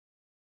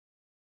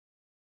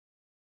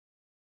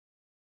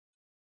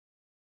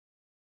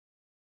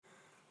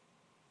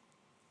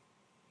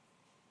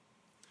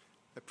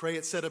pray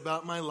it said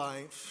about my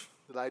life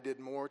that I did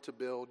more to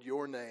build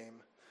your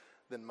name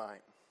than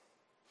mine.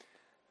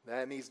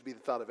 That needs to be the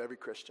thought of every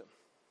Christian.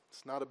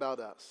 It's not about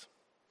us.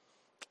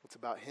 It's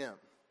about him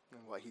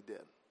and what he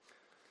did.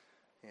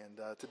 And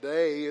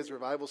today is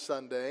Revival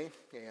Sunday,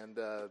 and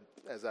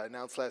as I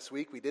announced last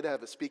week, we did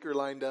have a speaker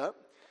lined up,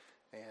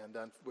 and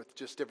with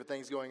just different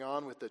things going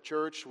on with the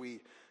church,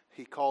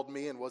 he called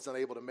me and wasn't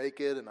able to make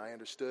it, and I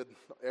understood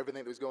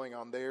everything that was going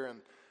on there,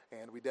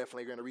 and we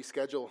definitely are going to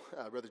reschedule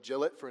Brother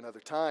Gillett for another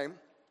time.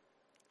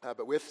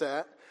 But with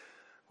that,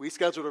 we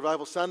scheduled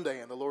Revival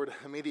Sunday, and the Lord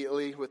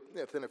immediately,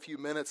 within a few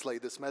minutes,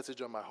 laid this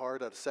message on my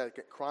heart out of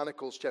 2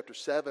 Chronicles chapter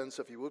 7.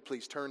 So if you would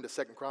please turn to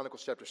 2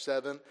 Chronicles chapter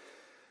 7.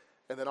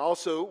 And then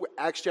also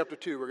Acts chapter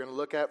 2, we're going to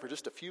look at for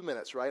just a few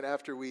minutes right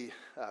after we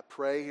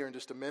pray here in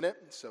just a minute.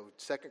 So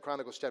 2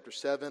 Chronicles chapter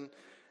 7,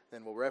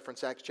 then we'll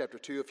reference Acts chapter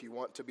 2 if you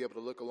want to be able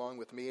to look along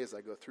with me as I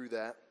go through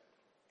that.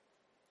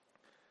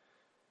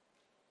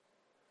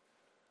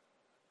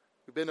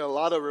 We've been to a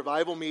lot of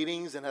revival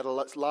meetings and had a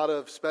lot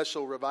of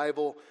special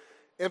revival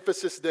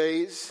emphasis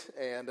days.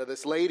 And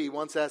this lady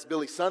once asked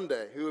Billy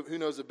Sunday, who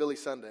knows of Billy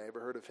Sunday? Ever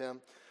heard of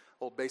him?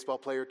 Old baseball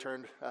player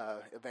turned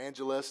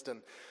evangelist.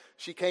 And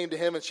she came to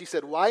him and she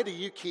said, "Why do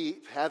you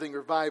keep having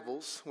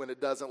revivals when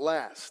it doesn't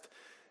last?"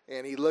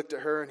 And he looked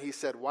at her and he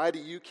said, "Why do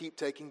you keep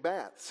taking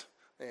baths?"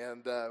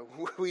 And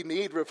we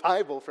need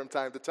revival from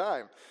time to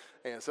time.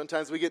 And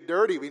sometimes we get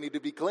dirty. We need to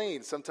be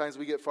clean. Sometimes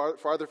we get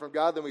farther from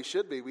God than we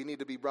should be. We need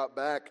to be brought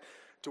back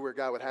to where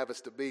God would have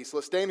us to be. So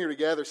let's stand here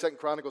together, 2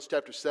 Chronicles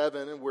chapter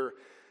 7, and we're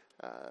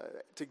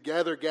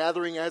together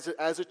gathering as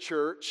a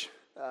church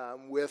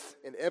with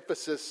an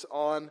emphasis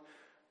on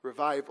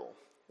revival.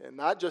 And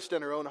not just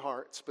in our own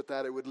hearts, but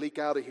that it would leak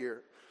out of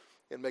here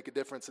and make a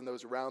difference in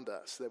those around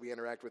us that we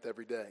interact with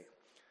every day.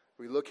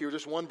 We look here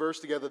just one verse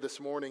together this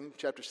morning,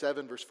 chapter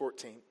 7, verse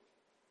 14.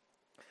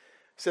 It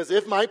says,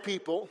 "If my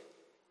people,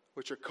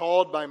 which are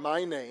called by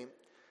my name,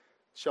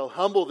 shall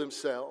humble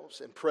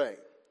themselves and pray,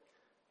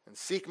 and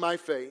seek my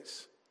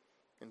face,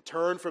 and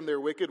turn from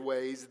their wicked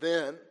ways,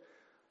 then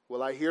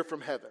will I hear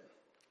from heaven,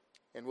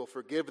 and will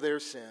forgive their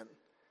sin,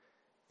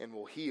 and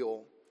will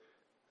heal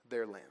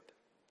their land."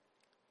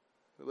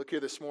 We look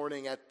here this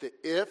morning at the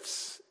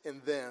ifs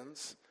and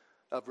thens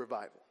of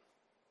revival.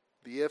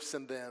 The ifs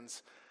and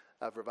thens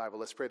of revival.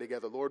 Let's pray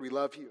together. Lord, we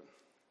love you.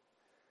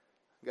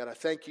 God, I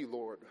thank you,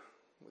 Lord,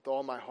 with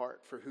all my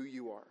heart for who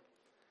you are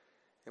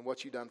and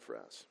what you've done for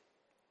us.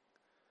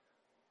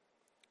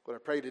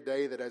 Lord, I pray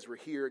today that as we're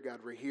here,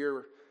 God, we're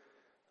here,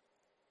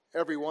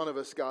 every one of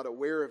us, God,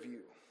 aware of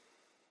you,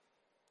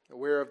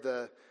 aware of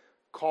the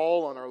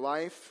call on our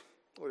life,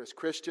 Lord, as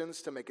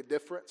Christians, to make a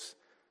difference,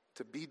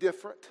 to be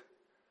different.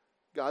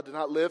 God, to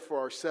not live for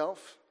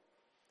ourselves.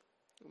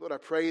 Lord, I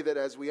pray that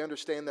as we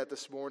understand that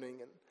this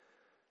morning and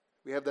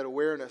we have that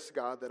awareness,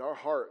 God, that our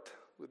heart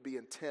would be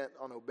intent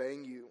on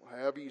obeying you,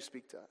 however you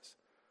speak to us.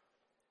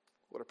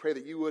 Lord, I pray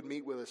that you would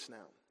meet with us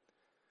now.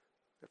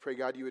 I pray,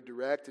 God, you would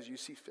direct as you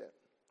see fit.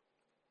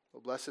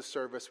 Well, bless this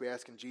service, we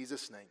ask in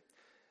Jesus' name.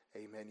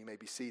 Amen. You may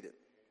be seated.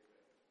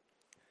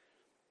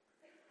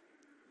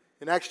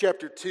 In Acts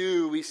chapter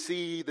 2, we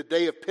see the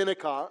day of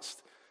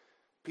Pentecost.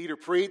 Peter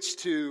preached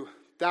to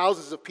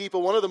thousands of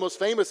people, one of the most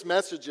famous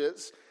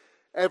messages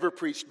ever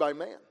preached by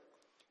man.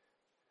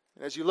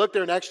 And as you look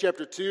there in Acts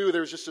chapter 2,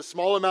 there's just a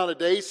small amount of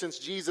days since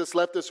Jesus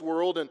left this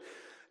world and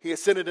he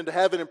ascended into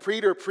heaven. And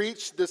Peter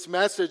preached this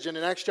message, and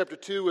in Acts chapter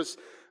 2 was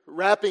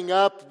wrapping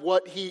up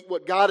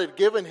what God had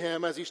given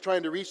him as he's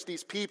trying to reach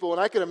these people.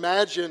 And I can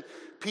imagine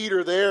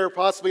Peter there,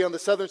 possibly on the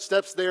southern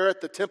steps there at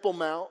the Temple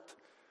Mount,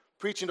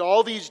 preaching to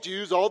all these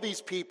Jews, all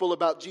these people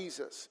about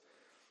Jesus.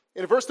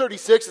 In verse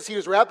 36, as he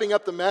was wrapping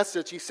up the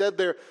message, he said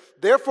there,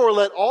 "Therefore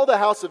let all the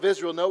house of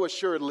Israel know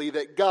assuredly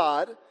that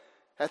God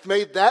hath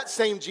made that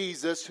same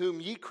Jesus whom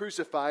ye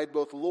crucified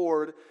both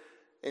Lord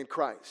and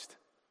Christ."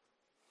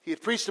 He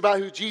had preached about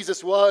who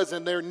Jesus was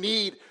and their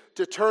need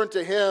to turn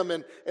to him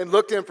and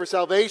look to him for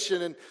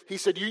salvation. And he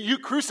said, you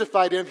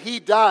crucified him, he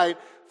died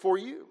for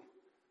you.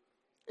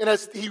 And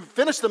as he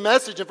finished the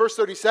message in verse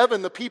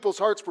 37, the people's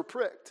hearts were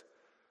pricked.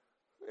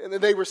 And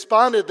then they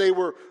responded, they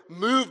were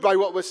moved by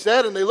what was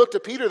said, and they looked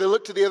at Peter, they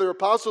looked to the other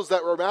apostles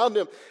that were around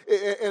him,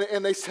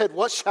 and they said,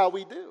 "What shall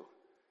we do?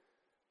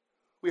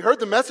 We heard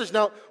the message,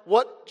 now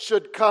what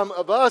should come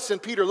of us?"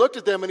 And Peter looked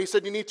at them and he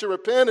said, "You need to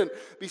repent and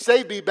be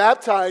saved, be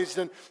baptized,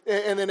 and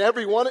then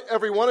every one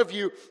of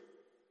you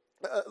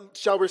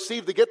shall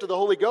receive the gift of the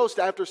Holy Ghost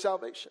after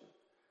salvation."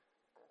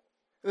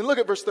 And then look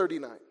at verse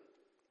 39.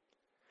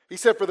 He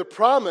said, "For the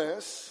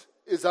promise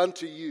is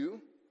unto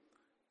you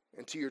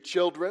and to your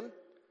children,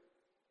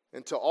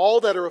 and to all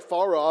that are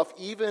afar off,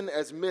 even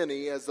as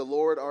many as the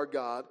Lord our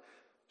God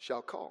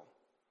shall call."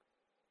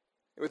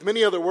 And with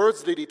many other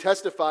words did he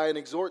testify and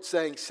exhort,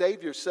 saying,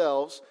 "Save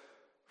yourselves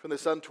from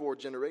this untoward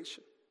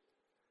generation."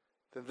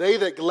 Then they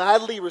that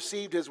gladly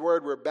received his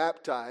word were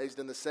baptized,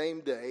 and the same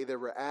day there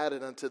were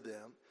added unto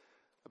them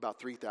about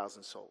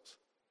 3,000 souls.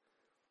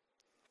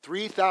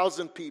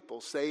 3,000 people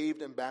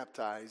saved and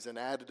baptized and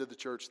added to the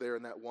church there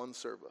in that one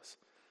service.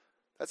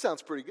 That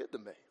sounds pretty good to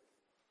me.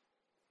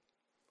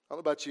 I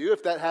don't know about you.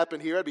 If that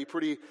happened here, I'd be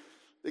pretty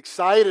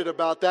excited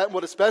about that and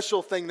what a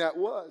special thing that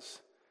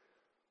was.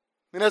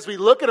 And as we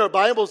look at our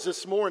Bibles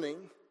this morning,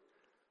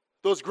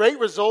 those great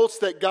results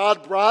that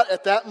God brought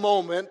at that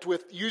moment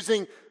with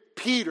using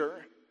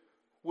Peter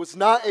was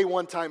not a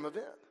one-time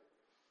event.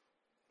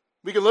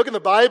 We can look in the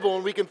Bible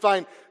and we can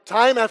find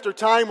time after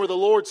time where the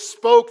Lord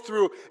spoke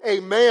through a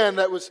man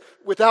that was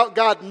without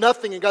God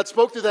nothing. And God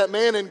spoke through that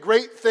man and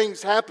great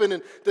things happened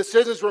and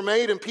decisions were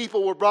made and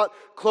people were brought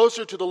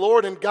closer to the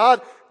Lord. And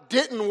God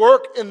didn't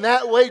work in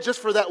that way just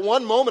for that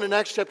one moment in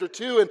Acts chapter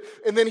 2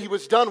 and then He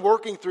was done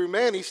working through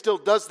man. He still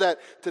does that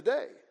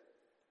today.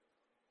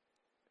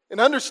 And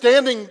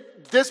understanding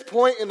this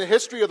point in the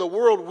history of the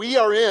world, we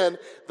are in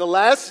the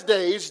last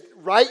days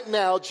right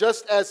now,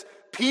 just as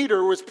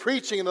Peter was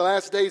preaching in the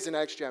last days in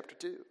Acts chapter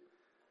 2.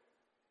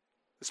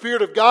 The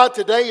Spirit of God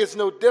today is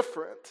no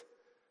different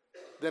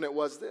than it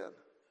was then.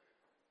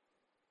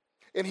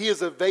 And He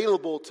is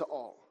available to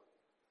all.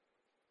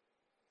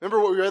 Remember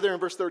what we read there in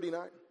verse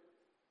 39?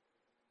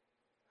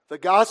 The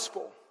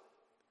gospel,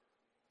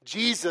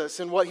 Jesus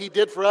and what He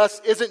did for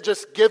us isn't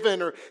just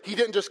given, or He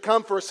didn't just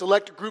come for a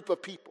select group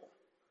of people.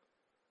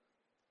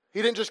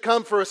 He didn't just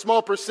come for a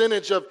small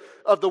percentage of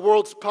the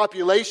world's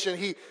population.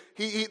 He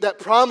that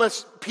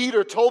promise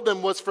Peter told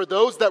them was for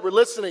those that were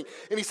listening.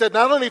 And He said,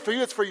 not only for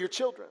you, it's for your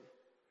children.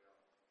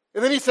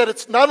 And then He said,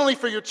 it's not only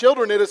for your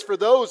children, it is for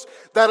those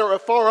that are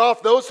afar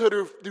off, those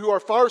who are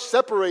far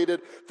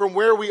separated from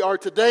where we are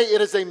today.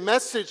 It is a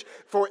message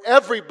for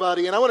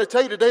everybody. And I want to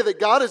tell you today that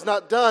God is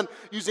not done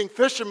using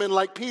fishermen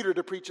like Peter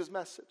to preach His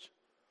message.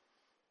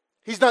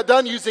 He's not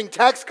done using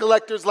tax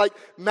collectors like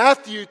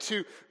Matthew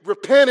to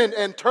repent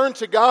and turn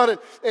to God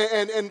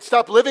and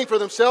stop living for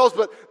themselves.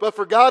 But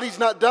for God, He's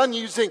not done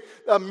using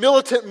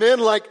militant men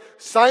like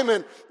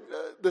Simon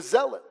the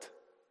Zealot.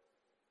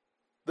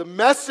 The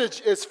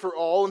message is for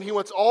all, and He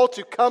wants all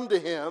to come to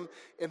Him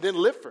and then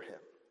live for Him.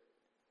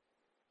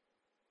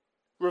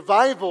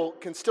 Revival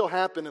can still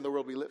happen in the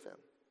world we live in.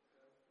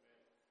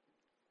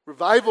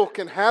 Revival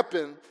can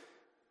happen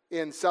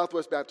in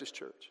Southwest Baptist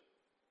Church.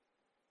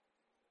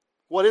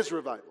 What is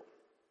revival?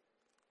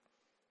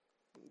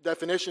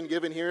 Definition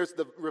given here is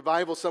the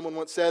revival, someone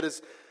once said,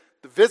 is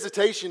the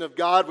visitation of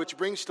God which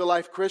brings to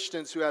life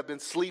Christians who have been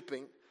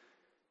sleeping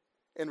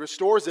and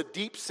restores a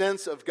deep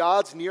sense of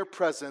God's near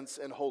presence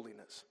and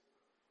holiness.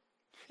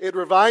 It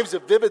revives a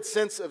vivid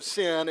sense of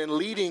sin and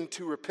leading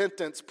to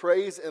repentance,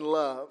 praise, and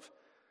love,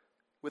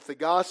 with the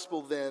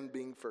gospel then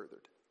being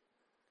furthered.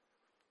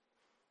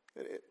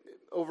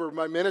 Over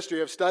my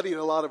ministry, I've studied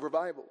a lot of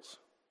revivals.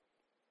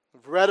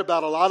 I've read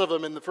about a lot of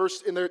them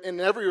in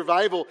every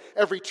revival,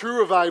 every true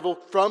revival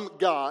from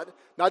God,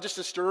 not just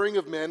a stirring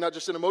of men, not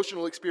just an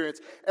emotional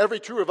experience. Every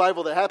true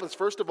revival that happens,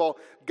 first of all,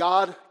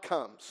 God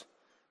comes.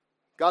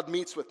 God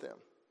meets with them.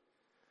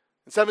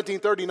 In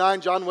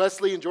 1739, John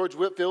Wesley and George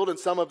Whitefield and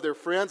some of their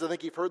friends, I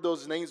think you've heard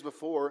those names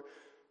before,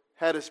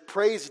 had a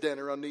praise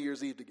dinner on New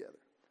Year's Eve together.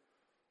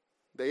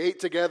 They ate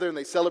together and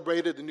they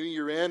celebrated the New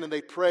Year in and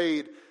they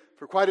prayed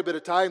for quite a bit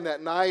of time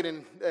that night,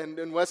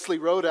 and Wesley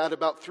wrote at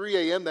about 3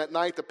 a.m. that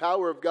night, the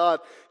power of God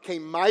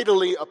came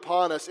mightily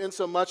upon us,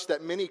 insomuch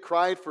that many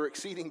cried for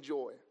exceeding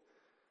joy.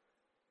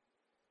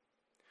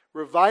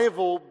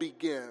 Revival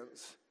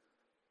begins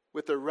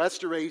with a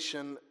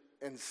restoration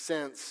and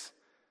sense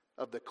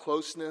of the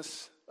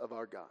closeness of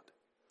our God.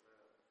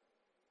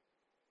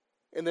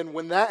 And then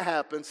when that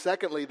happens,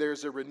 secondly,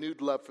 there's a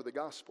renewed love for the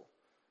gospel.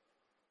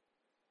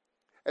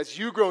 As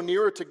you grow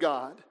nearer to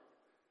God,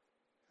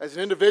 as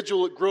an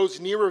individual that grows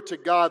nearer to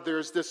God,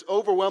 there's this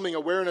overwhelming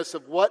awareness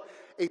of what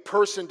a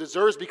person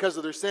deserves because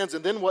of their sins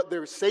and then what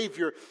their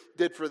Savior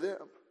did for them.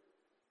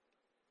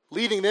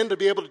 Leading them to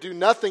be able to do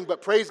nothing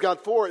but praise God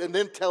for it and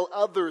then tell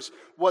others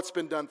what's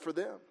been done for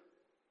them.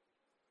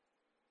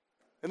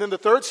 And then the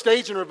third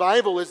stage in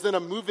revival is then a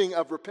moving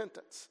of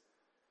repentance.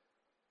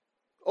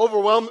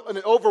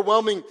 An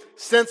overwhelming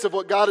sense of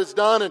what God has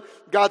done and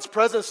God's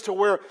presence to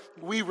where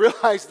we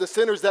realize the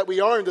sinners that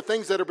we are and the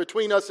things that are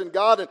between us and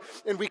God,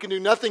 and we can do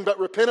nothing but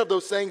repent of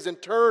those things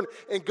and turn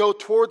and go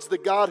towards the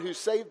God who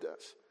saved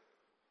us.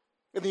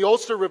 In the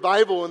Ulster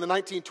revival in the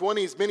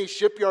 1920s, many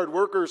shipyard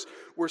workers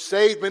were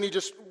saved, many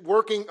just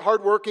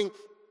hardworking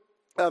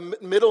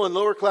middle and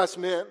lower class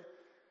men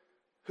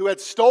who had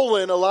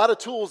stolen a lot of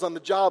tools on the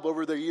job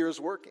over their years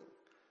working.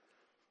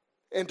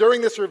 And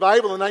during this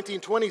revival in the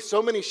 1920s,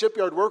 so many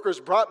shipyard workers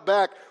brought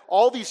back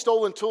all these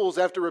stolen tools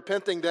after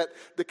repenting that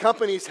the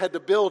companies had to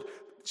build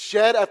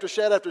shed after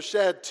shed after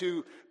shed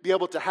to be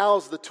able to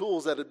house the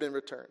tools that had been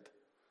returned.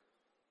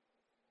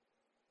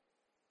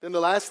 Then the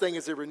last thing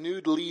is a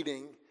renewed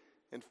leading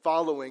and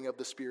following of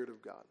the Spirit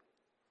of God.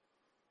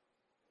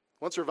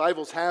 Once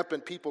revivals happen,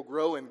 people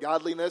grow in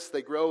godliness,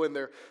 they grow in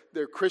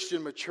their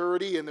Christian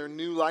maturity and their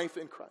new life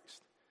in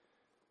Christ.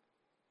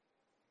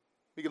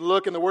 We can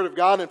look in the Word of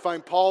God and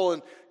find Paul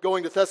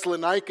going to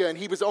Thessalonica, and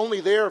he was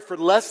only there for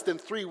less than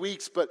 3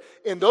 weeks. But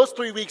in those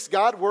 3 weeks,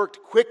 God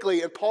worked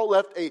quickly, and Paul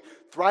left a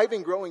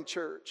thriving, growing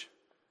church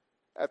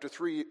after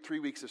three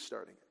weeks of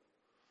starting it.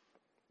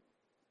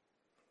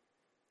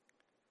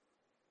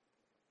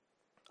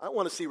 I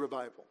want to see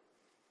revival.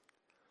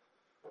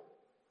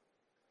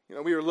 You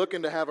know, we were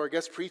looking to have our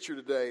guest preacher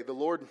today. The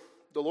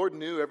Lord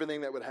knew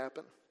everything that would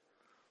happen.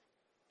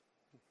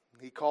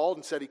 He called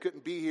and said he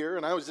couldn't be here,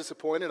 and I was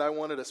disappointed. I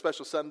wanted a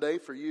special Sunday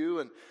for you,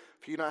 and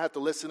for you not have to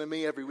listen to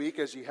me every week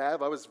as you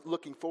have. I was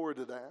looking forward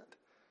to that.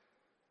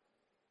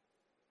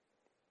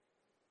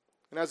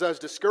 And as I was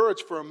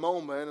discouraged for a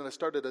moment, and I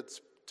started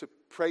to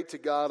pray to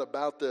God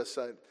about this,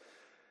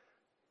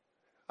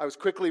 I was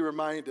quickly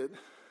reminded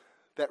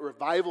that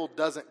revival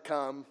doesn't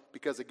come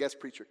because a guest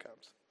preacher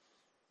comes.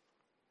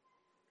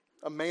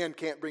 A man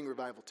can't bring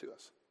revival to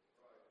us.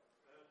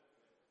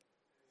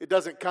 It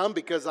doesn't come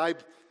because I,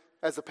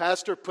 as a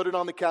pastor, put it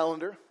on the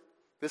calendar.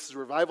 This is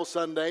Revival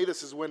Sunday.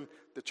 This is when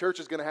the church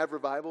is going to have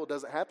revival. It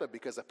doesn't happen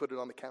because I put it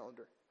on the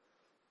calendar.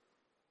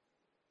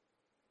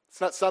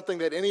 It's not something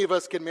that any of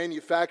us can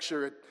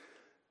manufacture.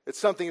 It's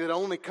something that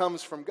only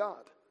comes from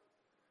God.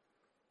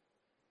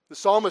 The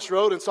psalmist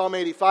wrote in Psalm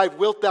 85,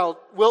 wilt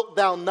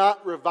thou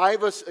not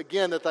revive us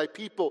again, that thy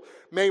people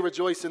may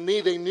rejoice in thee?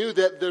 They knew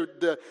that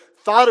the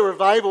thought of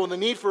revival and the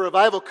need for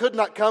revival could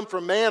not come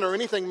from man or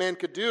anything man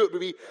could do. It would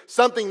be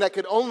something that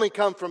could only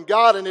come from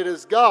God, and it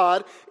is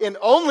God, and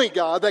only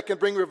God, that can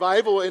bring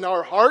revival in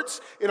our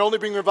hearts and only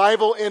bring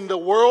revival in the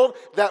world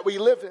that we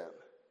live in.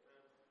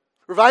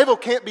 Revival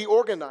can't be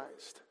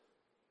organized.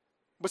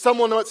 But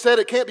someone once said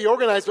it can't be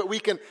organized, but we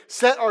can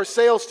set our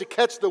sails to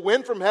catch the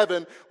wind from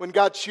heaven when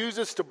God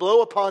chooses to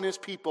blow upon His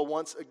people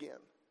once again.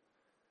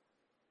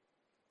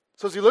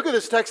 So as you look at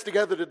this text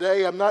together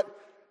today, I'm not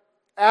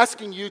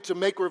asking you to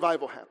make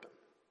revival happen.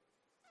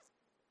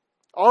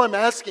 All I'm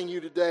asking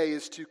you today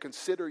is to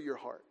consider your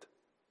heart.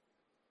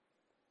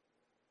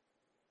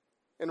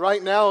 And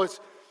right now, as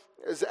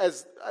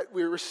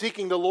we're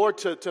seeking the Lord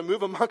to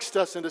move amongst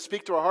us and to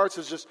speak to our hearts,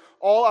 is just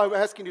all I'm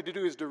asking you to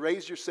do is to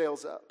raise your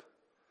sails up.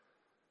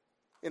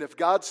 And if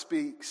God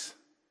speaks,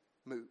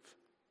 move.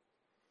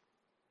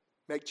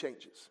 Make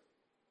changes.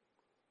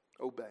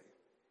 Obey.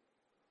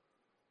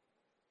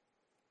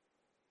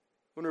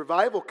 When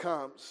revival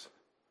comes,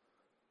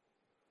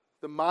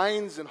 the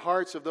minds and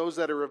hearts of those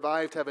that are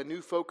revived have a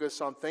new focus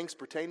on things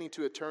pertaining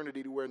to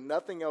eternity, to where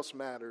nothing else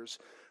matters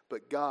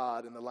but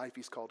God and the life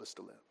He's called us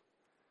to live.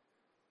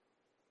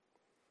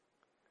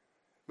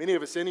 Many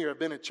of us in here have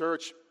been in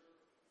church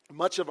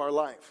much of our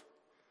life.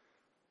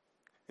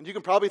 And you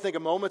can probably think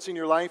of moments in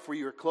your life where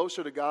you were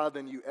closer to God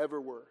than you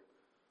ever were.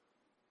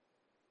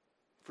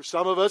 For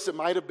some of us, it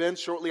might have been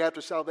shortly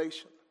after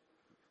salvation.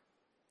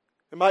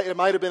 It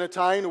might have been a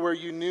time where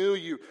you knew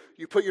you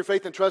put your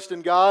faith and trust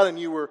in God, and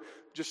you were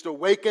just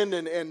awakened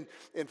and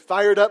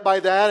fired up by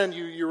that, and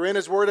you were in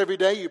His Word every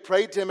day. You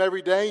prayed to Him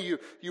every day.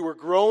 You were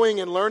growing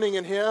and learning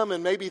in Him,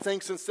 and maybe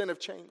things since then have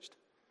changed.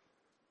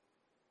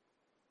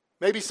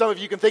 Maybe some of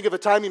you can think of a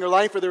time in your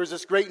life where there was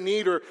this great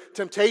need or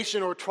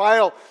temptation or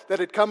trial that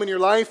had come in your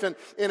life, and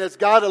as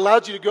God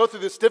allowed you to go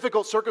through this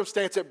difficult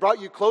circumstance, it brought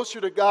you closer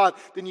to God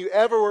than you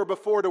ever were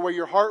before, to where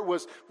your heart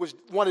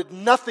wanted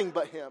nothing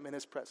but Him in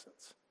His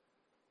presence.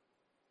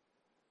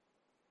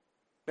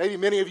 Maybe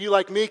many of you,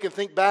 like me, can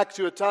think back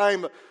to a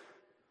time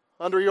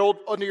under your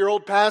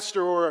old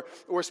pastor or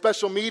a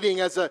special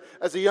meeting as a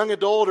young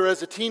adult or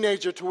as a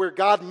teenager, to where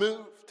God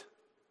moved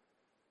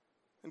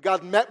and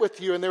God met with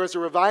you, and there was a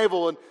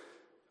revival and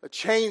a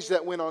change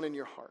that went on in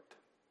your heart.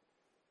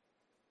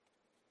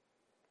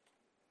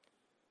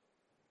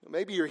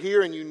 Maybe you're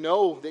here and you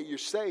know that you're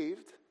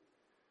saved.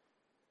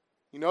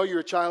 You know you're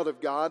a child of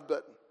God,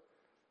 but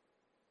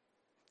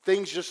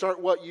things just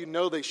aren't what you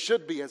know they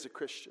should be as a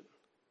Christian,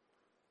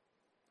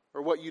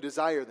 or what you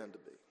desire them to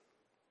be.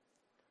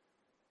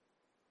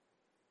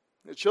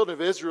 The children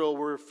of Israel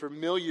were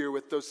familiar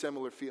with those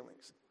similar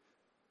feelings.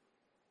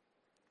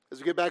 As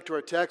we get back to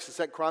our text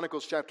in 2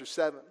 Chronicles chapter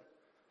 7,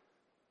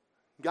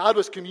 God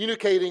was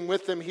communicating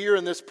with them here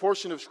in this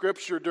portion of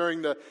Scripture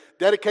during the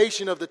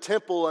dedication of the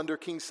temple under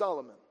King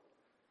Solomon.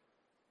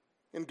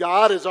 And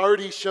God has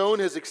already shown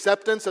His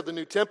acceptance of the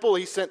new temple.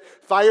 He sent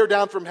fire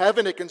down from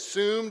heaven. It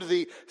consumed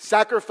the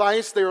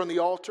sacrifice there on the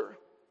altar.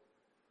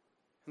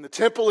 And the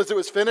temple, as it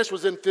was finished,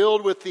 was then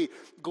filled with the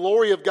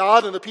glory of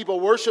God, and the people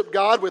worshiped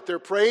God with their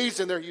praise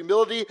and their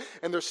humility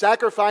and their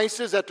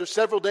sacrifices after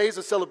several days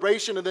of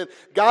celebration. And then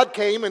God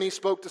came and He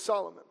spoke to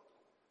Solomon.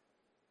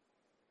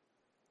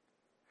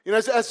 You know,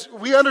 as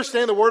we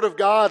understand the Word of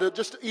God,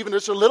 just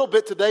a little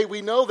bit today,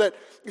 we know that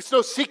it's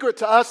no secret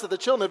to us that the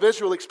children of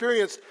Israel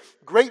experienced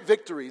great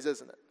victories,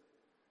 isn't it?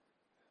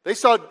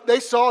 They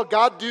saw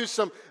God do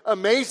some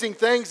amazing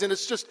things, and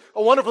it's just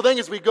a wonderful thing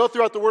as we go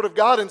throughout the Word of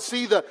God and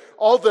see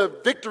all the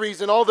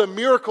victories and all the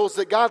miracles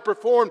that God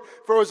performed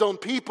for His own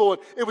people.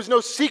 And it was no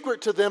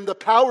secret to them the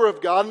power of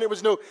God, and it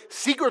was no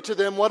secret to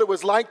them what it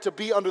was like to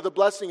be under the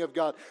blessing of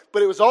God.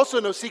 But it was also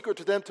no secret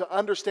to them to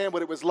understand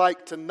what it was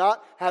like to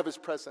not have His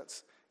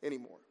presence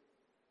anymore.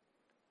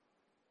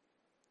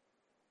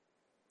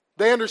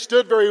 They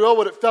understood very well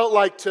what it felt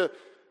like to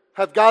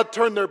have God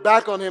turn their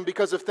back on Him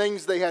because of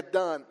things they had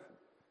done,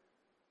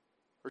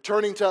 or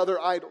turning to other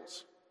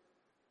idols.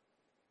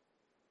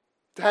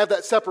 To have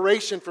that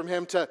separation from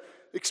Him, to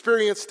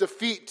experience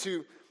defeat,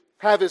 to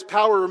have his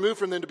power removed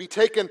from them, to be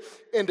taken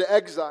into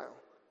exile.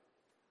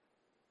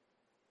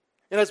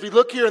 And as we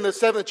look here in the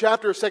 7th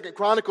chapter of 2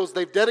 Chronicles,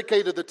 they've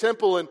dedicated the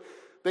temple and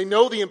they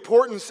know the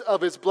importance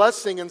of his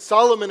blessing. And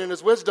Solomon in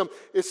his wisdom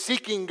is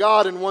seeking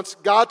God and wants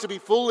God to be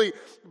fully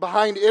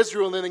behind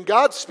Israel. And then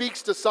God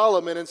speaks to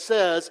Solomon and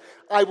says,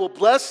 I will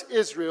bless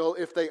Israel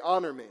if they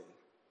honor me.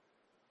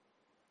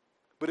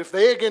 But if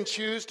they again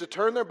choose to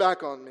turn their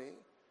back on me,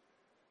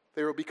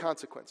 there will be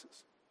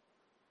consequences.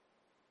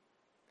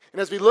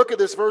 And as we look at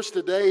this verse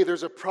today,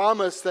 there's a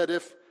promise that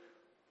if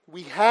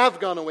we have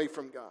gone away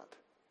from God,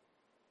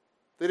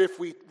 that if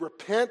we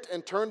repent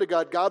and turn to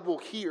God, God will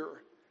hear,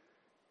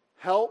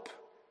 help,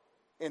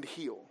 and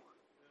heal.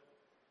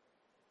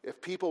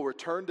 If people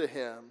return to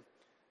him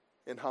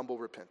in humble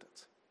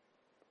repentance.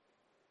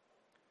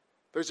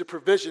 There's a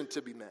provision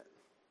to be met.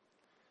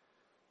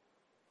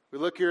 We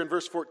look here in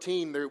verse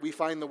 14, there we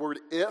find the word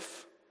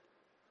if,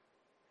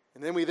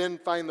 and then we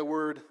find the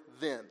word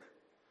then.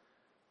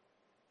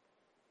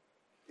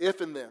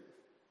 If and then.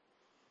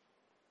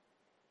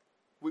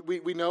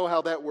 We know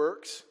how that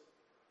works.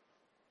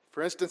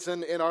 For instance,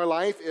 in our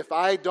life, if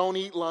I don't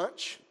eat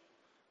lunch,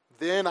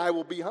 then I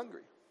will be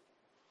hungry.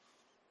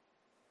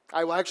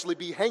 I will actually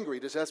be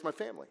hangry, just ask my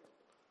family.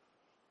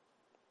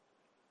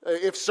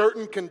 If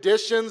certain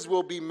conditions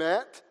will be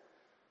met,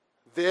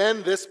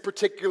 then this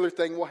particular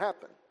thing will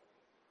happen.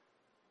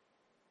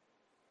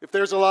 If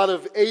there's a lot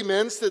of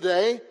amens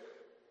today,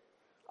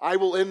 I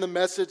will end the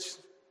message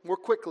more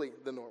quickly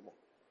than normal.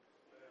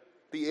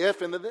 The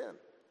if and the then.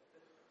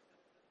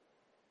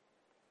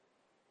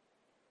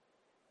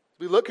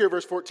 We look here at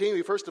verse 14,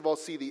 we first of all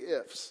see the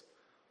ifs.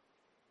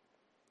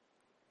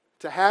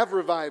 To have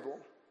revival,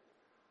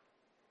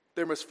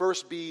 there must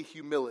first be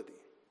humility.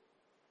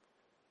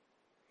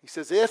 He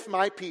says, if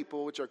my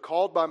people, which are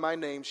called by my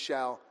name,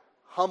 shall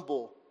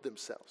humble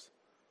themselves.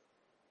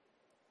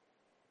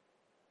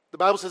 The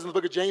Bible says in the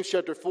book of James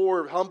chapter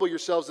 4, humble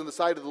yourselves in the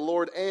sight of the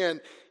Lord,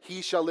 and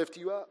he shall lift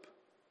you up.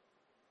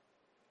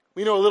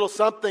 We know a little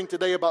something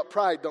today about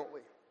pride, don't we?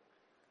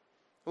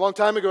 A long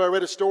time ago, I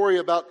read a story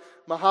about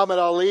Muhammad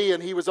Ali,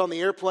 and he was on the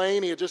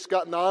airplane. He had just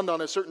gotten on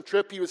a certain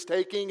trip he was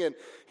taking, and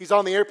he's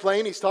on the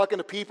airplane. He's talking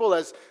to people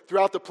as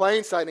throughout the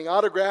plane, signing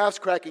autographs,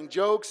 cracking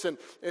jokes,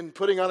 and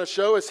putting on a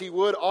show as he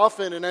would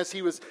often. And as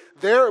he was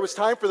there, it was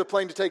time for the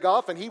plane to take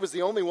off, and he was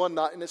the only one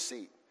not in his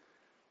seat.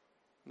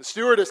 The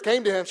stewardess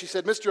came to him. She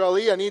said, Mr.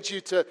 Ali, I need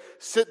you to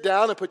sit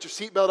down and put your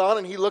seatbelt on.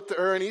 And he looked at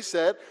her and he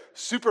said,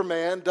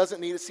 Superman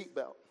doesn't need a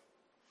seatbelt.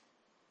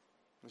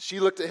 And she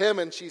looked at him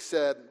and she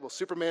said, well,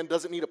 Superman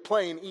doesn't need a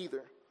plane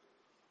either.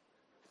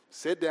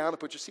 Sit down and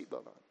put your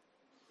seatbelt on.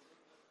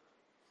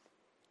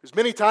 There's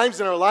many times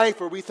in our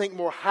life where we think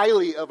more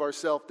highly of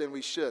ourselves than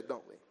we should,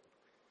 don't we?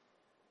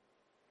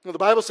 You know, the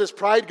Bible says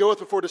pride goeth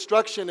before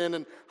destruction and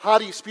an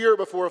haughty spirit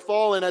before a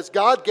fall. And as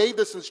God gave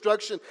this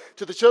instruction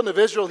to the children of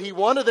Israel, he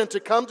wanted them to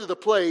come to the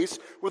place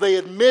where they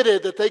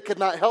admitted that they could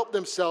not help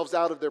themselves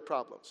out of their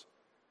problems.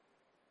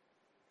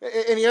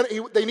 And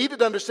they needed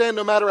to understand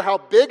no matter how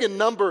big in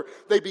number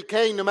they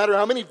became, no matter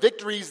how many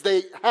victories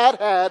they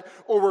had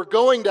or were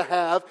going to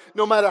have,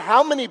 no matter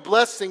how many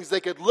blessings they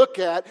could look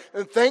at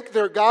and thank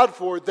their God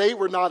for, they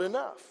were not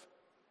enough.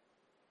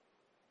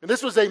 And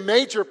this was a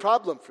major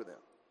problem for them.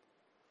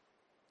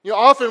 You know,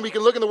 often we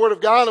can look in the Word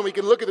of God and we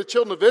can look at the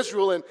children of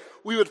Israel and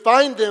we would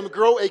find them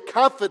grow a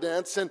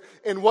confidence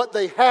in what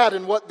they had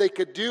and what they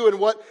could do and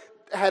what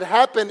had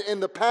happened in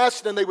the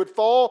past, and they would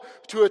fall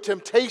to a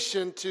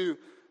temptation to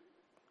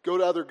go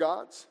to other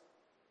gods.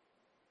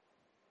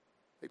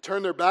 They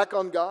turn their back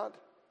on God.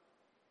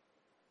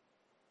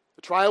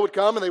 The trial would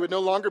come and they would no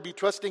longer be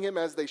trusting him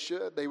as they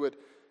should. They would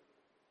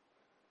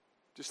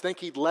just think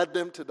he'd led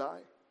them to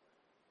die.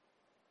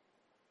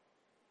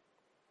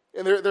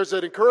 And there's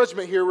an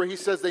encouragement here where he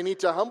says they need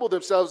to humble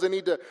themselves. They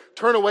need to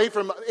turn away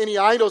from any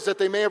idols that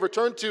they may have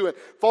returned to and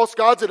false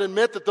gods, and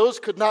admit that those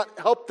could not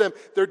help them.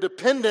 Their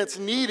dependence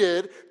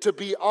needed to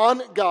be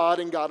on God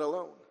and God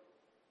alone.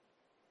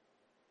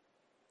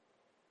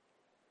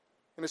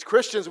 And as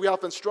Christians, we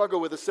often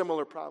struggle with a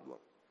similar problem.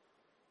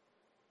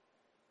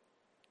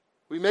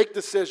 We make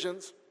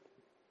decisions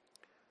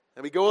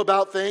and we go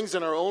about things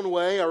in our own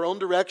way, our own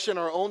direction,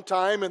 our own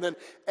time, and then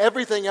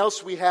everything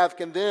else we have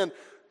can then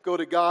go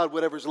to God,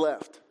 whatever's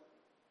left.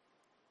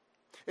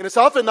 And it's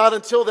often not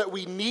until that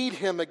we need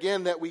him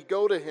again that we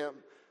go to him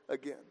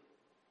again.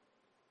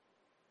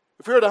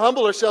 If we are to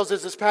humble ourselves,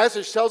 as this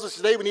passage tells us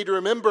today, we need to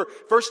remember,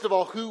 first of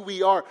all, who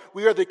we are.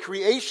 We are the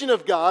creation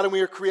of God, and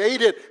we are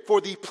created for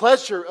the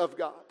pleasure of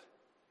God.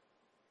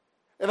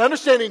 And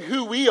understanding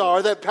who we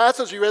are, that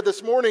passage we read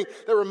this morning,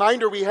 that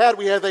reminder we have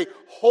a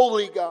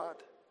holy God.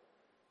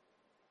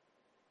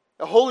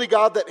 A holy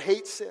God that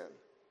hates sin.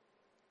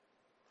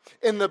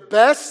 And the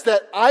best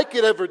that I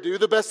could ever do,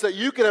 the best that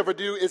you could ever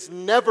do, is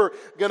never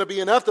going to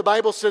be enough. The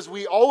Bible says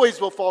we always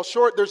will fall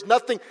short. There's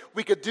nothing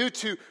we could do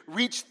to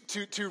reach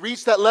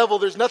that level.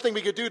 There's nothing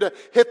we could do to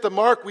hit the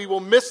mark. We will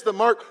miss the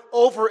mark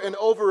over and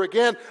over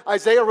again.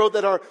 Isaiah wrote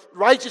that our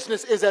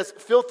righteousness is as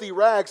filthy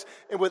rags,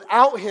 and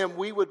without him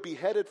we would be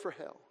headed for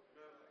hell.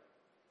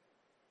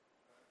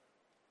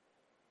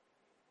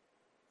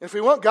 If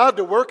we want God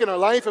to work in our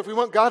life, if we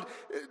want God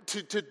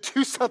to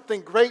do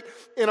something great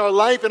in our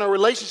life, in our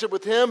relationship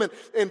with Him,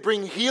 and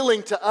bring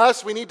healing to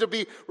us, we need to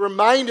be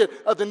reminded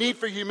of the need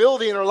for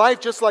humility in our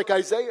life, just like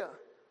Isaiah.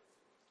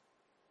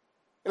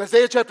 In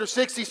Isaiah chapter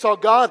 6, he saw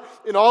God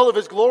in all of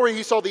His glory.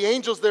 He saw the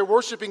angels there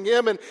worshiping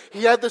Him, and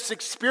he had this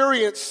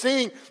experience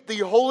seeing the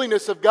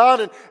holiness of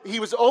God, and he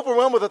was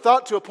overwhelmed with a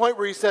thought to a point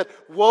where he said,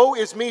 "Woe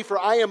is me, for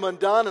I am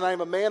undone, and I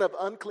am a man of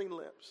unclean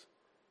lips."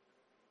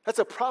 That's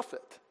a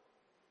prophet.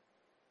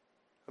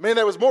 A man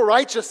that was more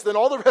righteous than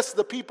all the rest of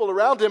the people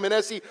around him. And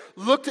as he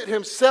looked at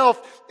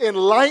himself in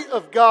light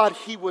of God,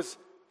 he was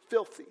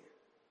filthy,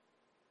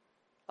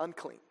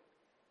 unclean.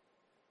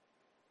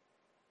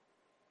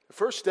 The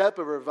first step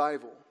of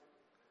revival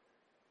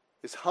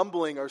is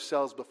humbling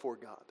ourselves before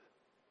God.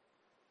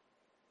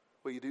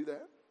 Will you do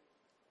that?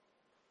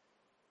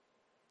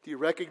 Do you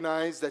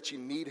recognize that you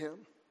need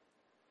Him?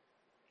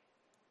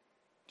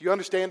 Do you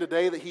understand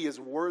today that He is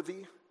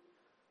worthy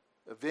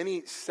of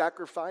any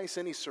sacrifice,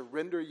 any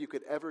surrender you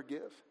could ever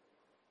give?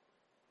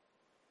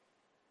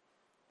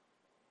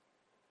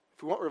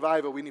 If we want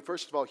revival, we need,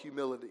 first of all,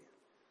 humility.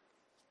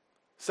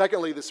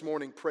 Secondly, this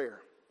morning,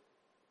 prayer.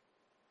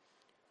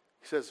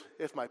 He says,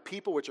 "If my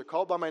people which are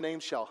called by my name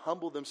shall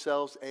humble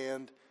themselves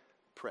and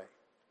pray."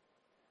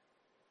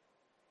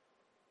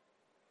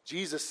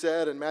 Jesus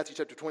said in Matthew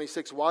chapter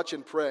 26, "Watch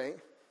and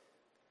pray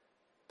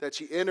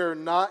that ye enter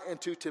not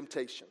into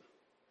temptation.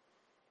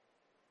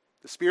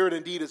 The spirit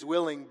indeed is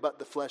willing, but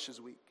the flesh is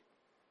weak."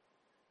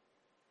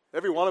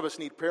 Every one of us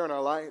need prayer in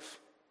our life.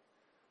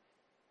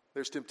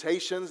 There's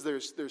temptations,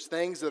 there's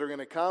things that are going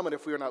to come, and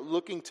if we are not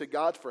looking to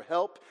God for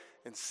help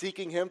and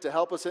seeking Him to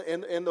help us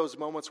in those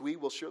moments, we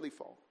will surely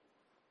fall.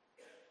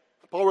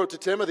 Paul wrote to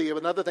Timothy of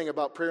another thing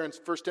about prayer in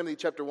 1 Timothy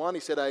chapter 1. He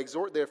said, "I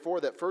exhort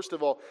therefore that first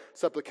of all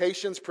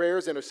supplications,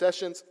 prayers,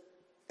 intercessions,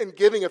 and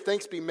giving of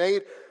thanks be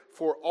made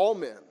for all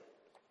men." And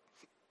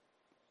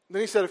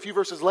then he said a few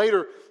verses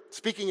later,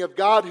 speaking of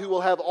God who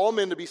will have all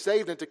men to be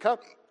saved and to come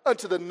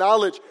unto the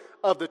knowledge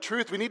of the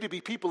truth, we need to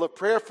be people of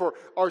prayer for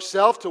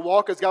ourselves to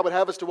walk as God would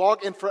have us to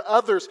walk, and for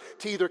others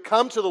to either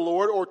come to the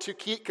Lord or to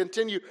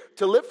continue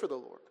to live for the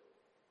Lord.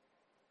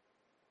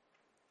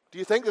 Do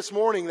you think this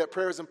morning that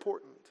prayer is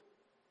important?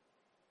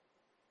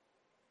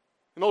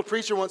 An old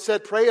preacher once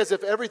said, "Pray as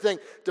if everything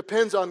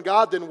depends on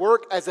God, then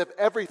work as if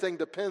everything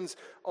depends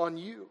on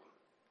you."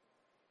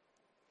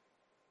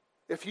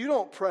 If you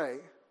don't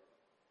pray,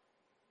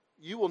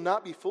 you will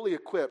not be fully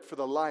equipped for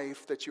the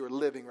life that you are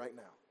living right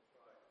now.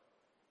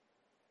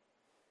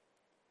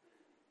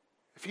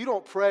 If you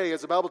don't pray,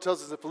 as the Bible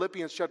tells us in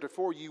Philippians chapter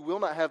 4, you will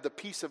not have the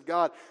peace of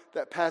God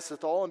that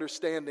passeth all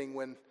understanding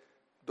when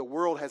the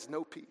world has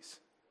no peace.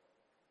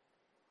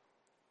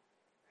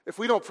 If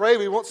we don't pray,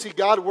 we won't see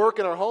God work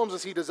in our homes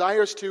as He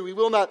desires to. We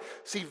will not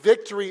see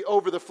victory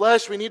over the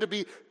flesh. We need to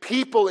be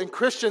people and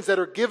Christians that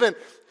are given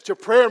to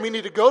prayer, and we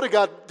need to go to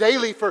God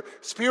daily for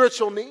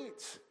spiritual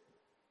needs.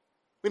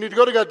 We need to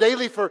go to God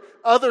daily for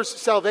others'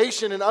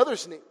 salvation and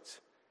others' needs.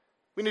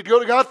 We need to go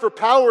to God for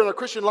power in our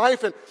Christian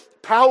life and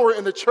power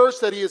in the church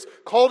that He has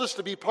called us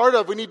to be part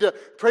of. We need to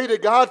pray to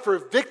God for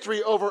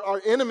victory over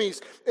our enemies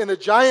and the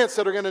giants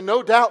that are going to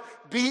no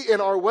doubt be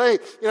in our way.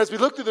 And as we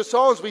look through the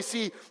Psalms, we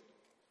see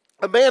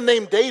a man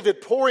named David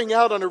pouring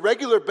out on a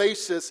regular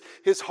basis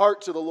his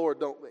heart to the Lord,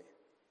 don't we?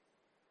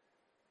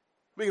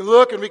 We can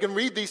look and we can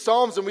read these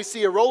Psalms and we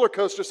see a roller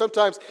coaster.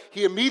 Sometimes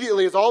he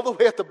immediately is all the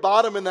way at the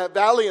bottom in that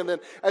valley, and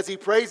then as he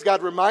prays,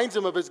 God reminds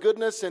him of His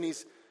goodness and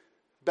he's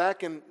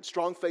back in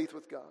strong faith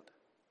with God.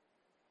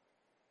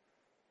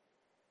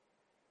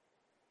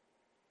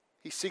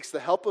 He seeks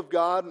the help of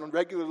God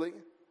regularly.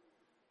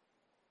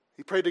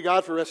 He prayed to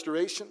God for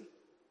restoration.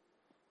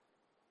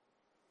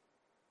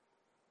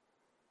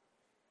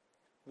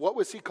 What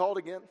was he called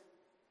again?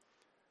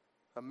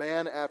 A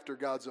man after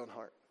God's own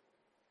heart.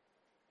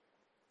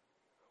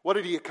 What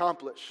did he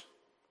accomplish?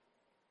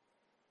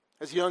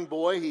 As a young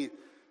boy, he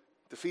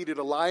defeated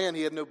a lion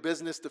he had no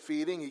business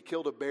defeating. He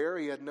killed a bear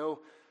he had no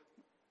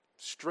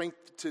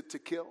strength to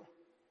kill.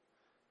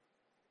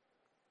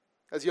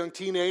 As a young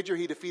teenager,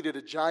 he defeated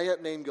a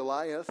giant named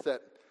Goliath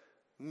that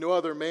no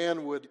other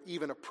man would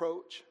even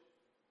approach.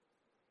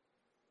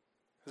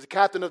 As a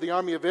captain of the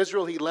army of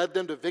Israel, he led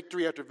them to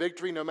victory after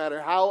victory, no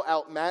matter how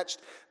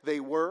outmatched they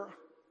were.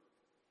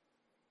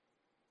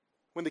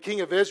 When the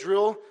king of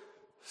Israel,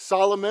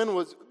 Saul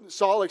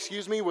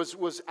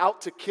was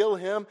out to kill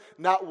him,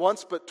 not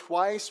once but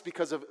twice,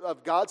 because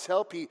of God's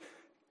help, he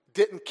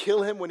didn't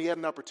kill him when he had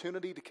an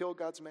opportunity to kill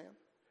God's man.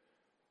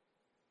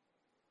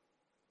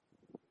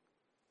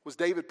 Was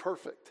David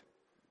perfect?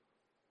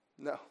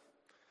 No,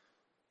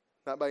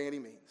 not by any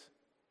means.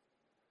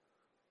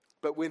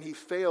 But when he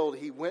failed,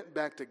 he went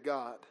back to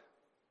God.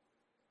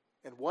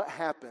 And what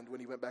happened when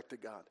he went back to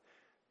God?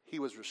 He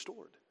was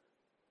restored.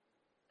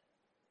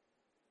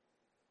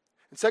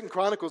 In 2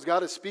 Chronicles,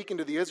 God is speaking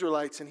to the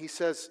Israelites, and He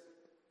says,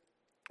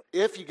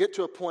 if you get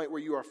to a point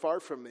where you are far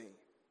from me,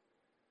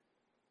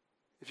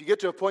 if you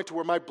get to a point to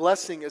where my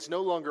blessing is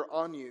no longer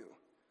on you,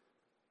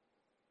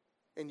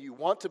 and you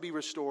want to be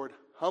restored,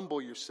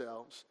 humble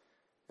yourselves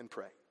and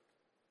pray.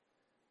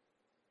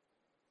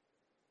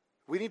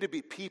 We need to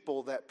be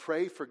people that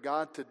pray for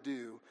God to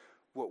do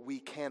what we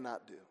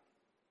cannot do.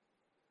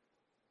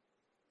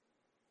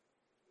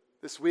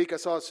 This week I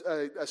saw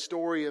a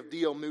story of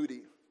D.L.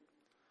 Moody,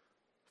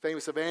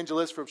 famous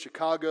evangelist from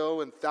Chicago,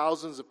 and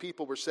thousands of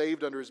people were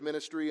saved under his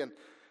ministry, and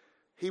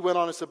he went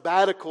on a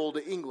sabbatical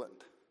to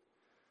England.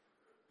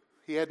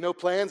 He had no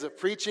plans of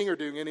preaching or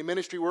doing any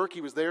ministry work.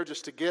 He was there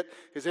just to get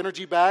his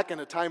energy back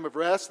and a time of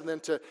rest, and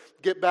then to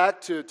get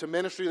back to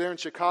ministry there in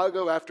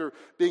Chicago after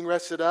being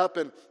rested up.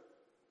 And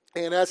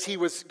as he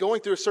was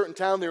going through a certain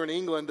town there in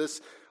England, this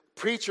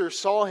preacher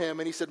saw him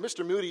and he said,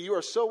 "Mr. Moody, you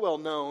are so well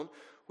known.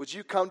 Would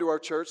you come to our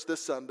church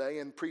this Sunday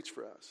and preach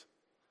for us?"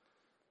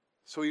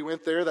 So he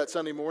went there that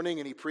Sunday morning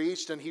and he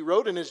preached, and he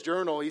wrote in his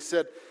journal, he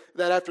said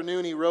that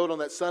afternoon he wrote on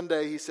that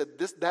Sunday, he said,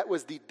 that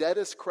was the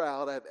deadest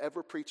crowd I've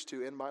ever preached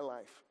to in my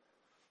life.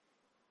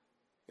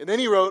 And then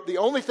he wrote, the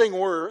only thing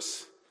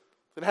worse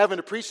than having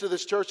to preach to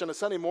this church on a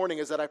Sunday morning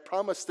is that I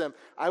promised them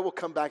I will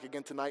come back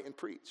again tonight and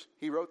preach.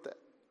 He wrote that.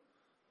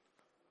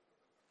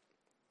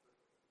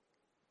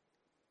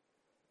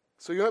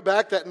 So he went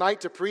back that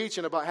night to preach,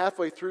 and about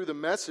halfway through the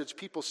message,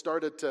 people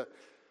started to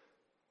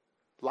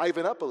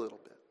liven up a little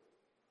bit.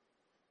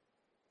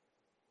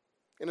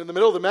 And in the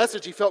middle of the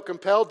message, he felt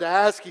compelled to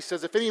ask, he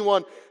says, if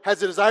anyone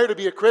has a desire to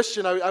be a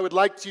Christian, I would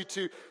like you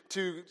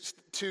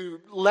to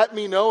let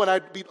me know, and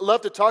I'd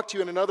love to talk to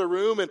you in another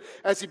room. And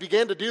as he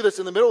began to do this,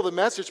 in the middle of the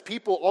message,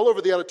 people all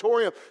over the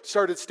auditorium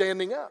started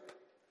standing up.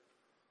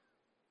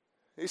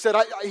 He said,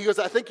 he goes,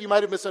 I think you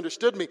might have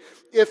misunderstood me.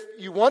 If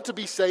you want to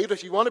be saved,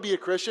 if you want to be a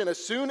Christian,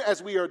 as soon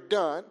as we are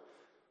done,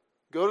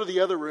 go to the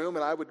other room,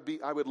 and I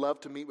would love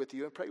to meet with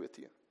you and pray with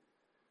you.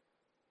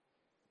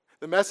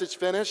 The message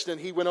finished, and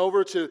he went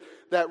over to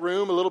that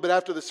room a little bit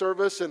after the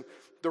service, and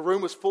the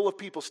room was full of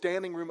people,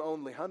 standing room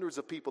only, hundreds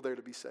of people there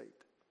to be saved.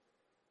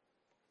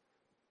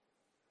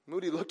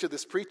 Moody looked at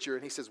this preacher,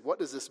 and he says, what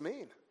does this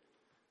mean?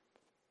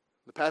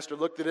 The pastor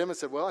looked at him and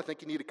said, well, I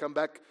think you need to come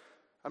back.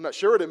 I'm not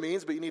sure what it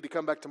means, but you need to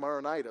come back tomorrow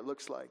night, it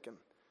looks like. And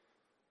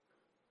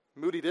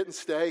Moody didn't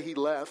stay, he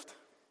left.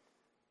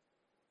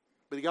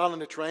 But he got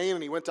on a train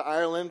and he went to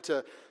Ireland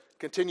to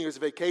continue his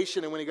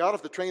vacation. And when he got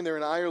off the train there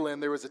in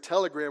Ireland, there was a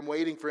telegram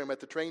waiting for him at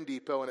the train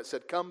depot, and it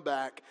said, come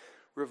back,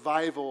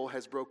 revival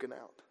has broken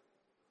out.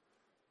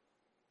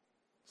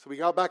 So he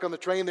got back on the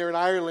train there in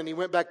Ireland, he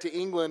went back to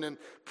England and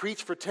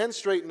preached for 10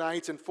 straight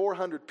nights, and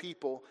 400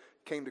 people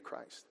came to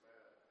Christ.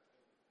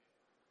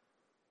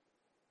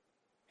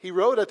 He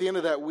wrote at the end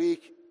of that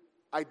week,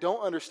 I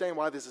don't understand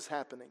why this is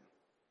happening.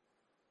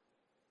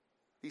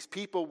 These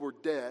people were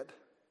dead,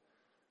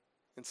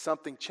 and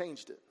something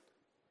changed it.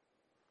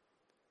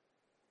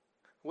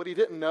 What he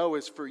didn't know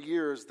is for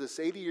years, this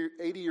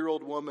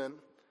 80-year-old woman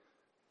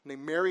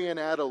named Marianne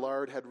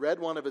Adelaide had read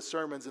one of his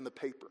sermons in the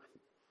paper.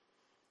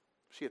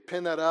 She had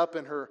pinned that up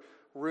in her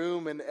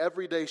room, and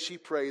every day she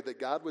prayed that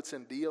God would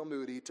send D.L.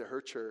 Moody to her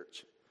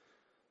church.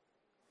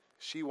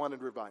 She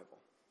wanted revival.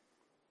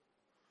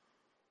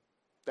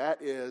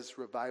 That is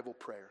revival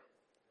prayer.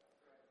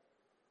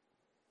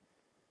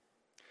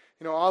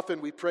 You know,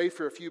 often we pray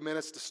for a few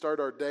minutes to start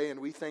our day, and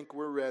we think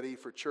we're ready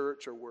for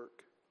church or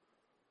work.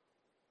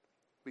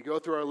 We go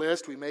through our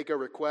list, we make our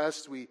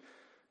requests, we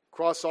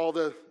cross all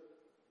the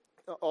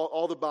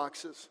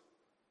boxes.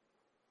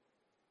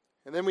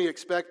 And then we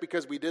expect,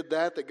 because we did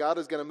that God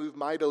is going to move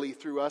mightily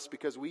through us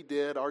because we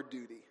did our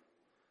duty.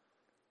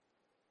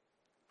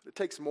 It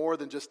takes more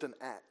than just an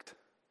act.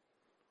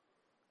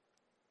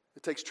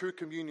 It takes true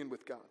communion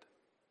with God.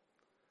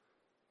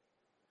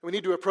 We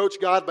need to approach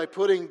God by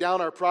putting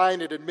down our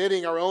pride and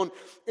admitting our own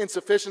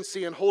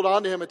insufficiency and hold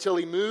on to Him until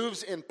He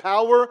moves in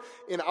power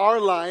in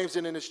our lives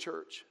and in His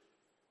church.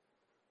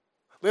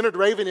 Leonard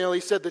Ravenhill, he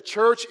said, the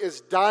church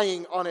is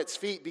dying on its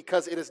feet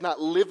because it is not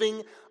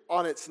living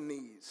on its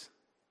knees.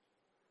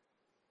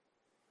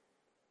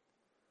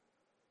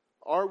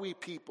 Are we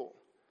people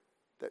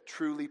that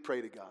truly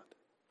pray to God?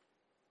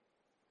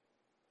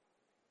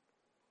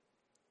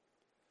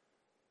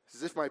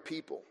 As if my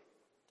people,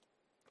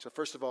 so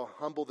first of all,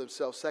 humble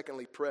themselves.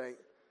 Secondly, pray.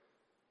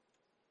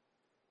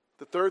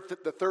 The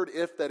third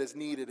if that is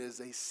needed is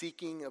a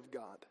seeking of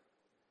God.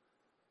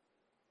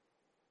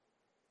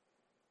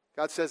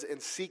 God says, and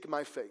seek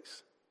my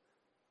face.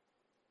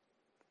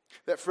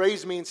 That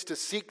phrase means to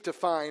seek to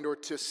find, or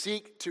to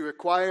seek to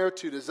acquire,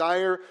 to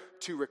desire,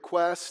 to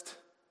request,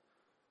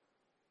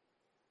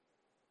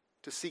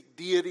 to seek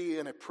deity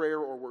in a prayer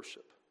or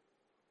worship.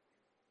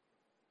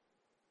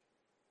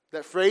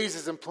 That phrase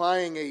is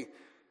implying a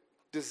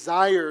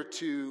desire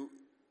to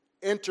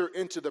enter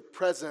into the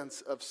presence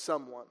of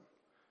someone.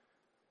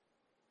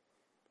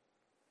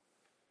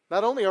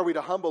 Not only are we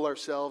to humble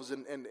ourselves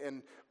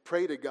and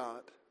pray to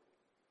God,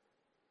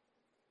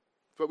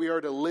 but we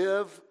are to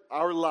live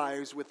our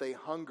lives with a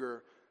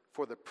hunger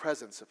for the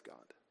presence of God.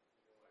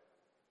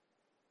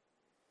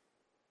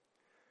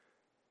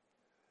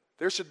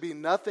 There should be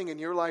nothing in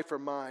your life or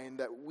mine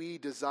that we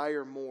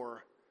desire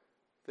more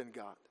than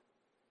God.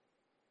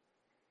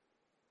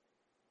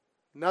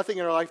 Nothing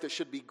in our life that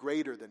should be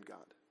greater than God.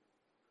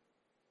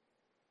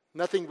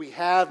 Nothing we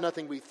have,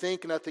 nothing we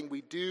think, nothing we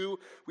do,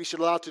 we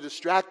should allow to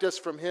distract us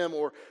from Him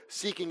or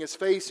seeking His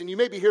face. And you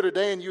may be here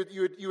today and you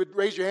would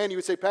raise your hand, you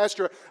would say,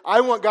 Pastor,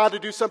 I want God to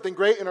do something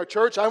great in our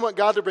church. I want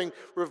God to bring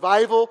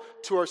revival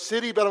to our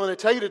city. But I'm going to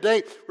tell you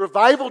today,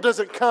 revival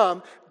doesn't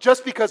come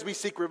just because we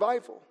seek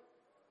revival.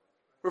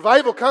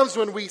 Revival comes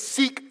when we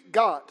seek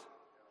God.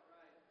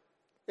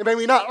 And may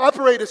we not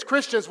operate as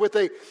Christians with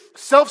a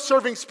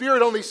self-serving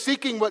spirit, only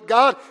seeking what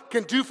God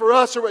can do for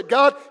us or what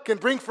God can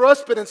bring for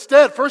us, but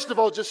instead, first of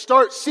all, just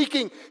start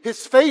seeking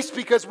His face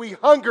because we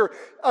hunger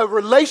a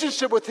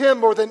relationship with Him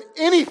more than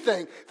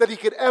anything that He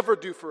could ever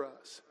do for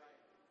us.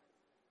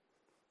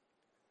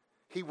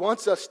 He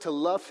wants us to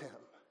love Him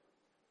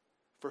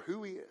for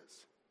who He is.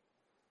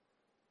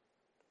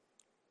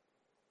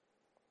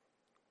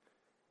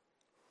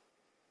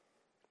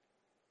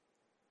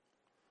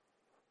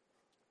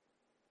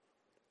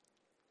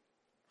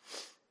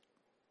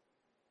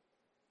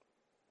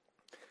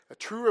 A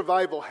true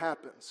revival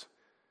happens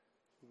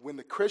when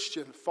the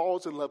Christian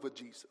falls in love with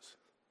Jesus.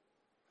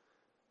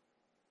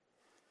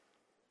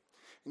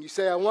 And you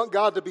say, I want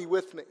God to be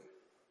with me.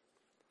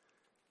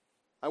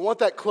 I want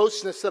that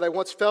closeness that I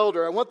once felt,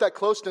 or I want that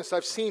closeness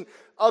I've seen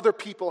other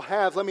people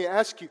have. Let me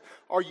ask you,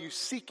 are you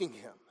seeking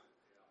Him?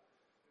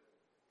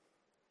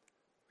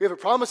 We have a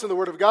promise in the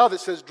Word of God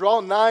that says, draw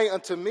nigh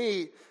unto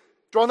me,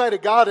 draw nigh to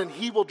God, and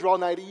He will draw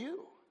nigh to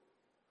you.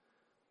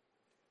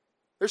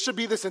 There should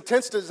be this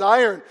intense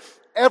desire in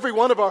every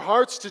one of our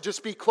hearts to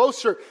just be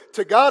closer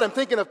to God. I'm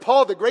thinking of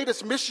Paul, the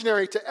greatest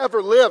missionary to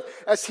ever live,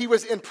 as he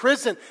was in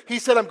prison. He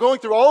said, I'm going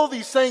through all of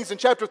these things in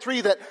chapter 3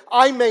 that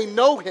I may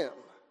know Him.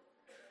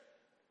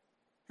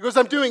 He goes,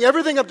 I'm doing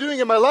everything I'm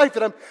doing in my life,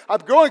 and I'm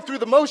going through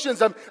the motions.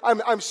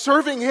 I'm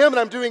serving Him, and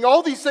I'm doing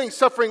all these things,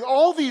 suffering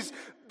all these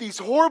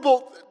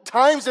horrible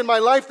times in my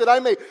life that I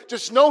may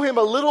just know Him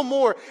a little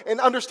more and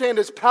understand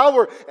His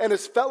power and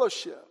His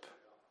fellowship.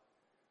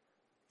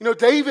 You know,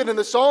 David in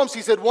the Psalms,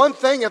 he said, one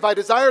thing have I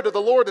desired of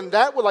the Lord, and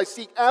that will I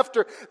seek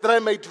after, that I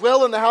may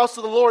dwell in the house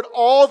of the Lord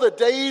all the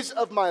days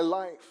of my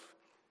life.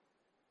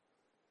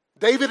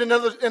 David in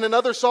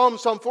another Psalm,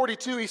 Psalm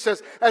 42, he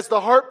says, as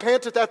the hart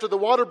panteth after the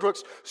water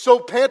brooks, so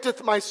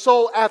panteth my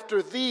soul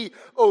after Thee,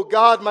 O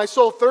God. My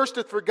soul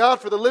thirsteth for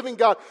God, for the living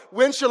God.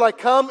 When shall I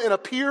come and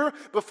appear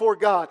before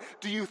God?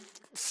 Do you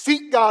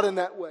seek God in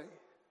that way?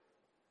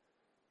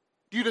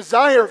 Do you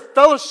desire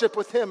fellowship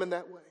with Him in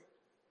that way?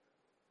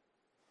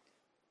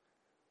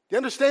 You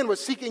understand what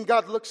seeking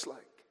God looks like?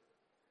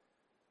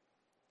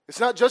 It's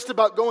not just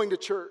about going to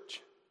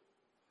church.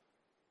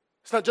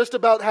 It's not just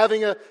about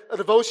having a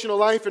devotional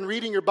life and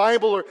reading your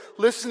Bible or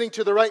listening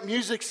to the right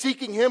music.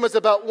 Seeking Him is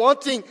about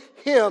wanting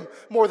Him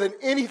more than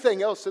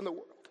anything else in the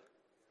world.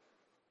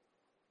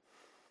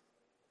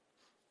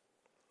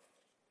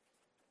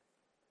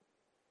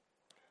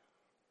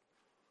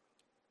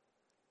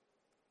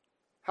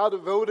 How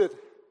devoted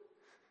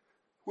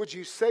would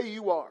you say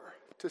you are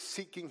to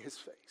seeking His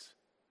face?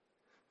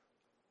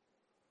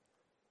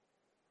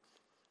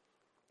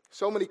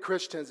 So many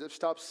Christians have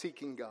stopped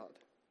seeking God.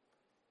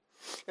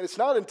 And it's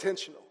not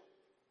intentional.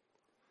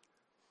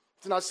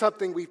 It's not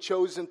something we've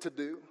chosen to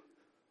do.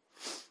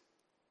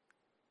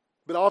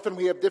 But often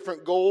we have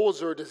different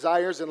goals or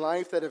desires in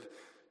life that have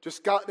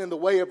just gotten in the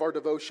way of our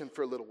devotion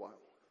for a little while.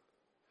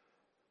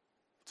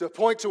 To a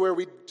point to where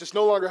we just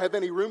no longer have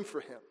any room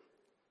for Him.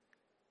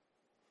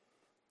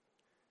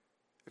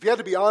 If you had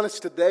to be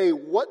honest today,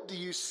 what do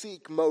you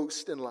seek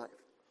most in life?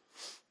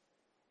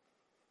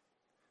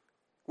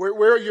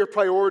 Where are your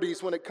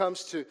priorities when it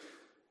comes to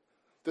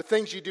the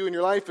things you do in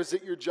your life? Is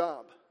it your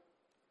job?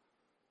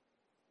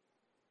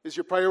 Is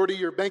your priority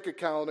your bank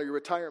account or your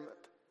retirement?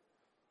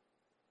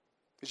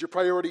 Is your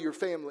priority your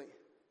family?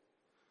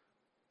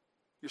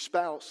 Your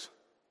spouse?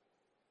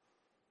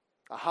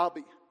 A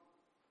hobby?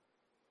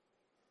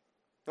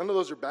 None of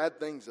those are bad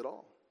things at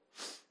all.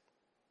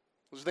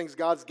 Those are things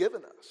God's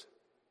given us.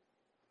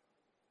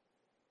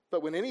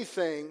 But when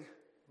anything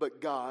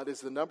but God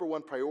is the number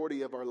one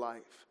priority of our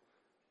life,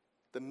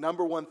 the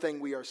number one thing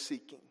we are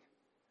seeking,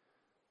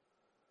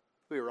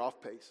 we are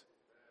off pace.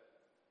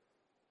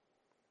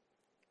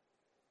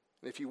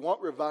 And if you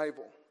want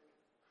revival,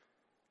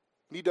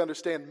 you need to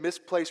understand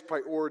misplaced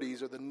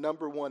priorities are the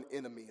number one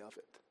enemy of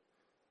it.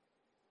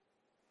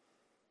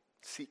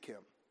 Seek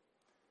Him.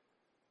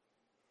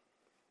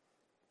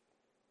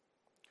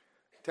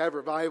 To have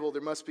revival,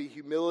 there must be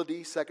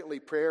humility. Secondly,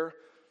 prayer.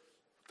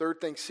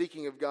 Third thing,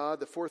 seeking of God.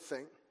 The fourth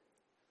thing,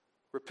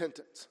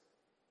 repentance.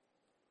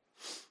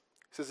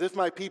 It says, if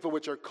my people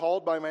which are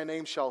called by my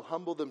name shall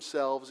humble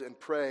themselves and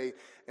pray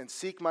and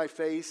seek my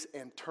face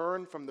and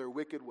turn from their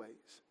wicked ways.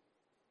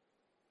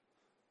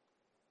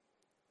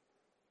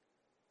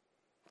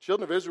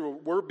 Children of Israel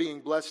were being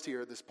blessed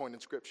here at this point in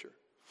Scripture.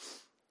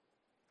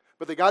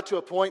 But they got to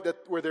a point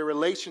where their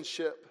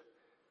relationship,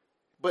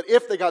 but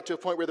if they got to a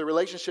point where their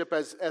relationship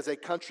as a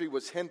country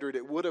was hindered,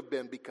 it would have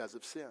been because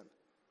of sin.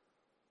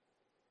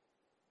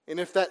 And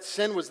if that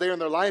sin was there in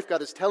their life,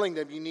 God is telling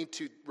them you need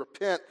to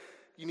repent.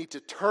 You need to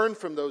turn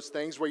from those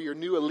things where your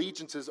new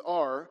allegiances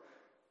are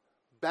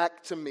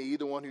back to me,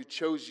 the one who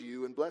chose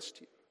you and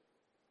blessed you.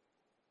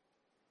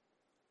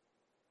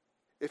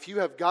 If you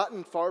have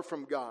gotten far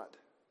from God,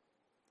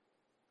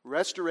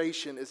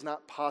 restoration is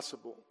not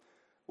possible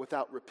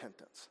without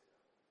repentance.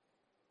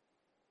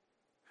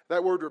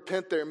 That word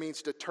repent there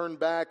means to turn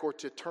back or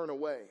to turn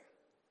away.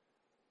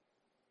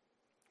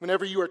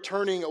 Whenever you are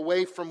turning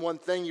away from one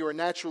thing, you are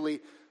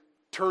naturally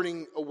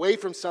turning away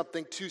from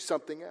something to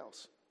something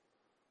else.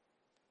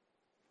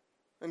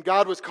 And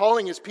God was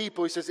calling his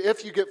people. He says,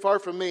 if you get far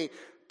from me,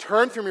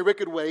 turn from your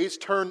wicked ways,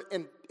 turn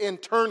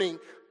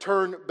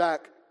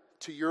back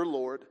to your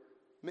Lord,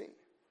 me.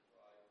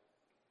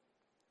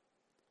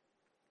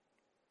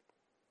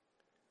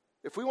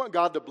 If we want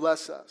God to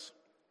bless us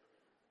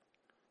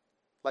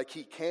like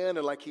he can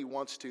and like he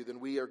wants to, then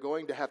we are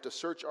going to have to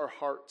search our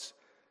hearts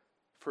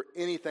for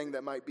anything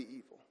that might be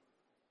evil.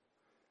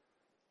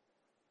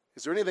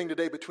 Is there anything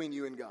today between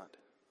you and God?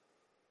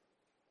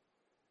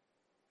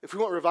 If we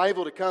want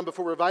revival to come,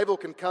 before revival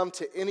can come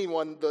to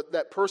anyone,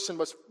 that person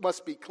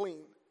must be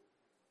clean.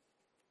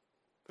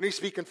 There needs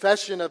to be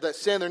confession of that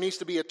sin. There needs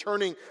to be a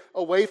turning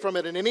away from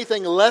it. And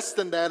anything less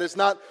than that is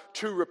not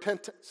true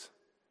repentance.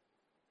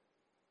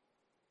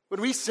 When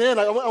we sin,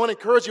 I want to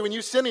encourage you, when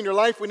you sin in your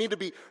life, we need to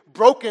be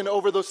broken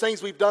over those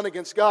things we've done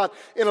against God.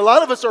 And a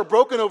lot of us are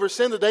broken over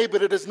sin today,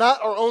 but it is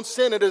not our own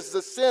sin. It is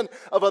the sin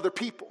of other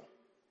people.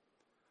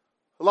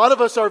 A lot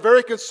of us are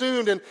very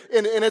consumed, and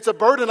it's a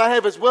burden I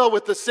have as well,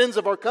 with the sins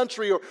of our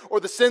country or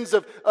the sins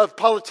of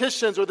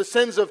politicians or the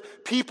sins of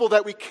people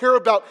that we care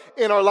about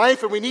in our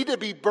life. And we need to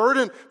be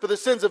burdened for the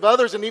sins of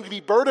others and need to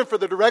be burdened for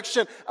the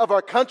direction of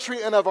our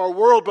country and of our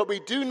world. But we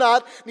do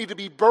not need to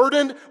be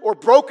burdened or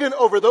broken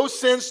over those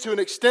sins to an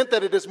extent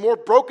that it is more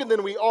broken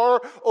than we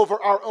are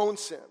over our own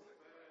sin.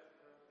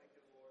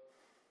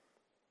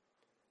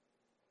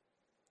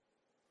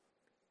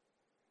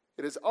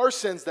 It is our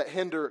sins that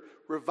hinder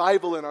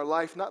revival in our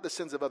life, not the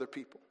sins of other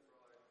people.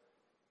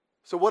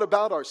 So what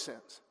about our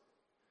sins?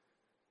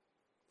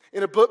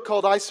 In a book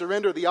called I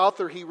Surrender, the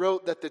author, he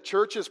wrote that the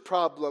church's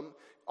problem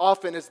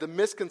often is the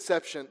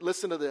misconception,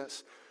 listen to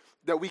this,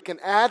 that we can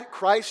add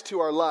Christ to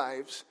our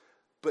lives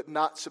but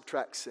not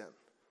subtract sin.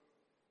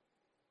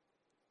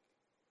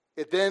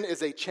 It then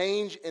is a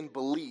change in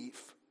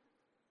belief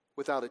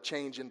without a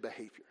change in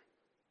behavior.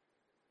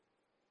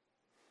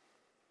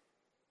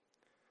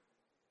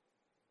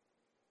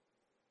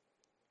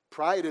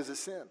 Pride is a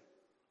sin.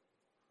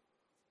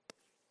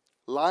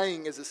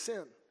 Lying is a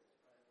sin.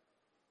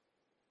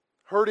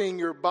 Hurting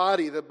your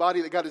body, the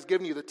body that God has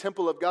given you, the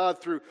temple of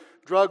God, through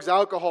drugs,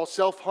 alcohol,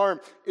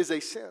 self-harm is a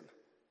sin.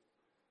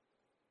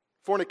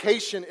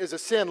 Fornication is a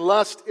sin.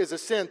 Lust is a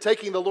sin.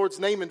 Taking the Lord's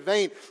name in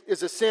vain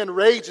is a sin.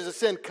 Rage is a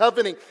sin.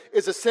 Coveting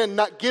is a sin.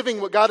 Not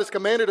giving what God has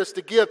commanded us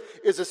to give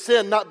is a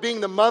sin. Not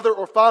being the mother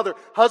or father,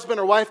 husband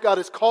or wife God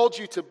has called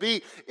you to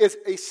be is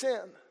a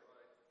sin.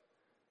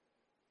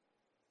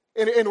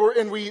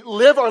 And we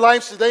live our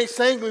lives today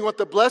saying we want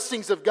the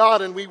blessings of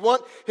God and we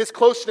want his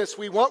closeness,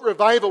 we want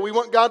revival, we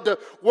want God to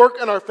work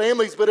in our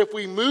families. But if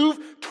we move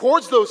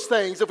towards those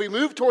things, if we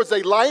move towards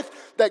a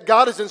life that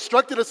God has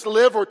instructed us to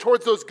live, or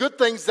towards those good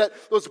things,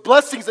 those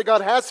blessings that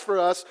God has for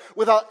us,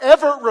 without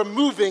ever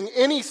removing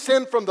any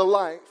sin from the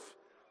life,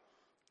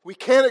 we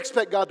can't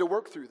expect God to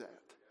work through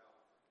that.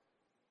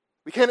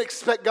 We can't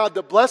expect God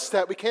to bless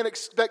that. We can't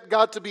expect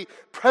God to be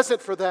present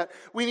for that.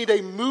 We need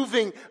a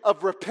moving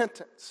of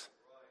repentance.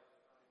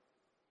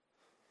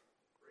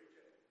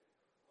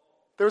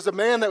 There was a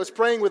man that was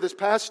praying with his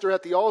pastor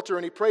at the altar,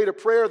 and he prayed a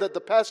prayer that the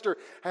pastor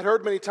had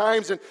heard many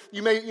times. And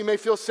you may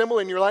feel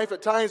similar in your life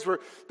at times where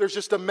there's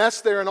just a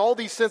mess there and all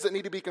these sins that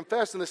need to be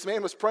confessed. And this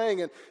man was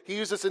praying, and he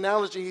used this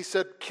analogy. He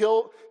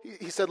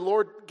said,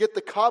 Lord, get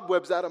the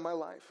cobwebs out of my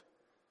life.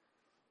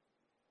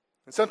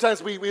 And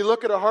sometimes we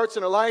look at our hearts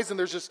and our lives, and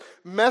there's just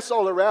mess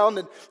all around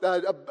and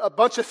a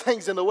bunch of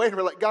things in the way. And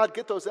we're like, God,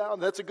 get those out.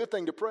 And that's a good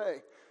thing to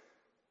pray.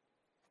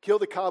 Kill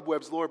the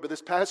cobwebs, Lord. But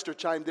this pastor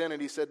chimed in and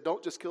he said,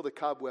 don't just kill the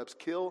cobwebs,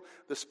 kill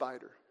the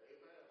spider.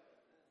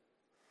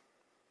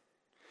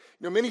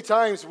 You know, many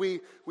times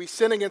we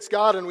sin against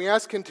God and we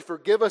ask him to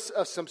forgive us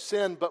of some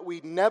sin, but we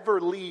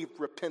never leave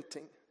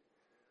repenting.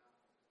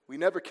 We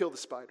never kill the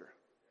spider.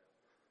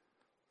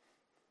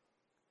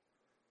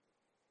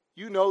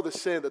 You know the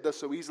sin that does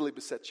so easily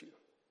beset you.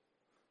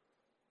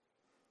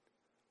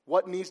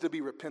 What needs to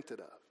be repented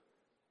of?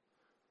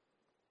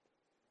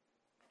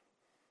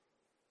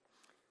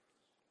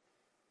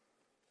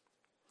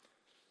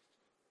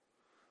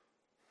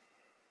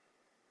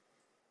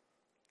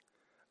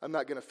 I'm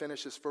not going to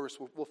finish this verse.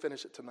 We'll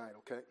finish it tonight,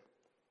 okay?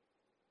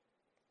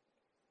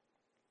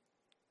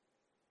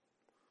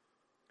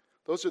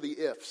 Those are the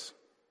ifs.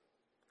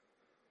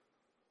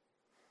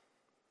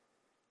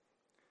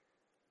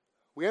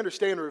 We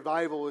understand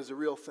revival is a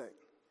real thing.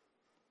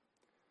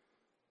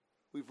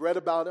 We've read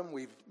about them.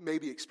 We've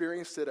maybe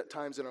experienced it at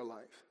times in our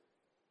life.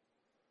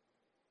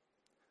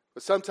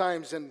 But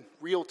sometimes in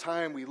real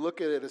time, we look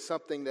at it as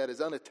something that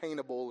is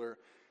unattainable or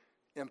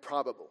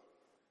improbable.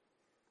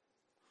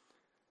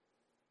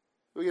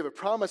 We have a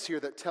promise here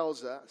that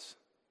tells us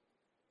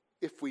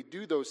if we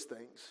do those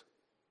things,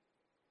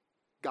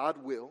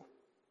 God will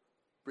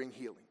bring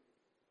healing.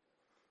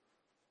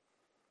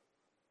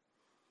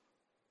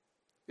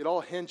 It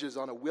all hinges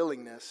on a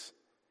willingness,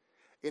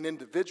 an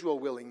individual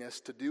willingness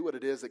to do what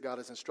it is that God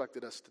has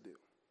instructed us to do.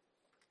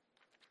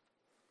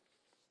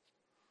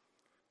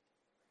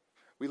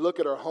 We look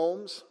at our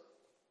homes,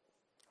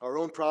 our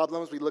own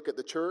problems. We look at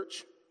the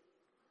church.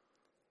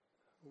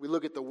 We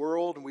look at the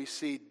world and we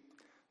see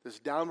this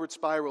downward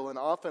spiral, and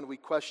often we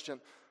question,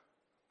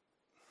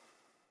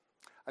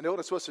 I know what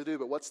I'm supposed to do,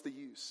 but what's the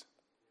use?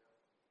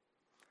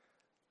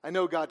 I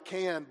know God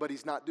can, but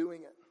He's not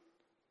doing it.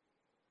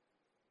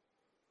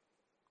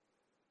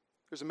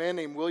 There's a man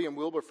named William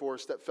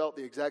Wilberforce that felt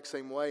the exact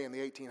same way in the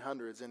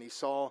 1800s, and he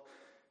saw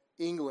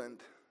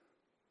England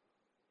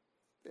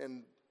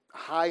and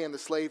high in the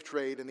slave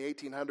trade in the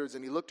 1800s,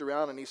 and he looked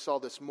around and he saw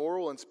this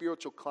moral and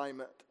spiritual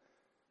climate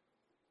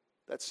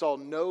that saw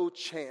no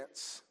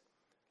chance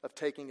of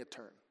taking a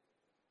turn.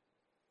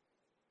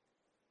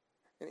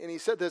 And he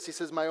said this, he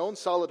says, my own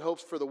solid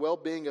hopes for the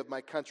well-being of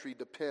my country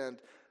depend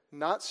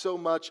not so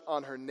much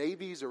on her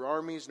navies or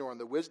armies, nor on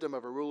the wisdom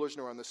of her rulers,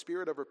 nor on the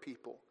spirit of her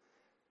people,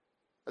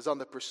 as on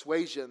the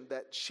persuasion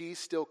that she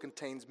still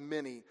contains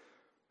many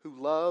who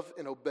love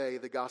and obey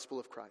the gospel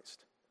of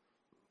Christ.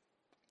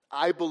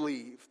 I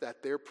believe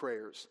that their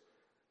prayers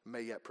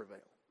may yet prevail.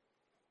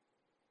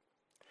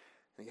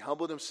 And he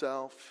humbled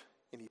himself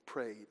and he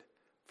prayed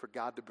for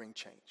God to bring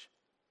change.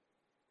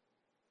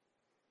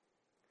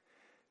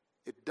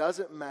 It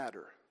doesn't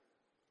matter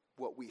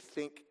what we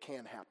think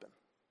can happen.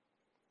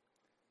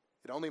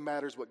 It only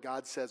matters what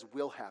God says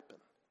will happen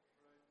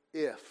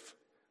if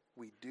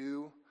we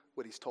do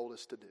what He's told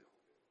us to do.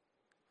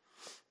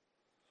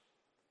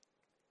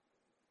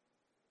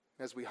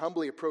 As we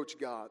humbly approach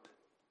God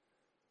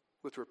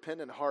with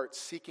repentant hearts,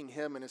 seeking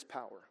Him and His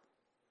power,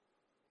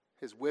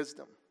 His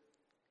wisdom,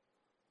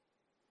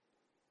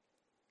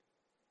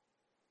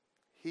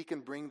 He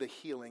can bring the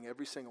healing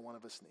every single one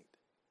of us need.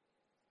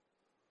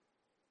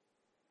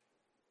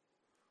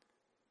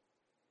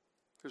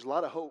 There's a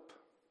lot of hope.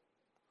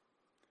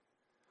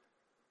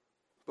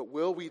 But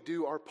will we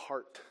do our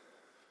part?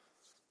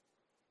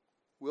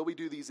 Will we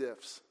do these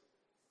ifs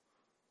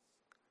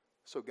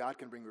so God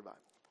can bring revival?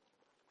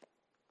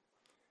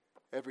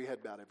 Every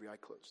head bowed, every eye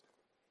closed.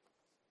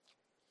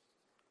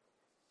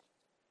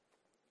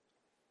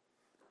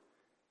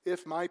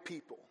 If my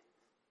people,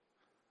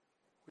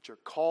 which are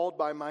called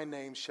by my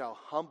name, shall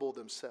humble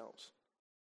themselves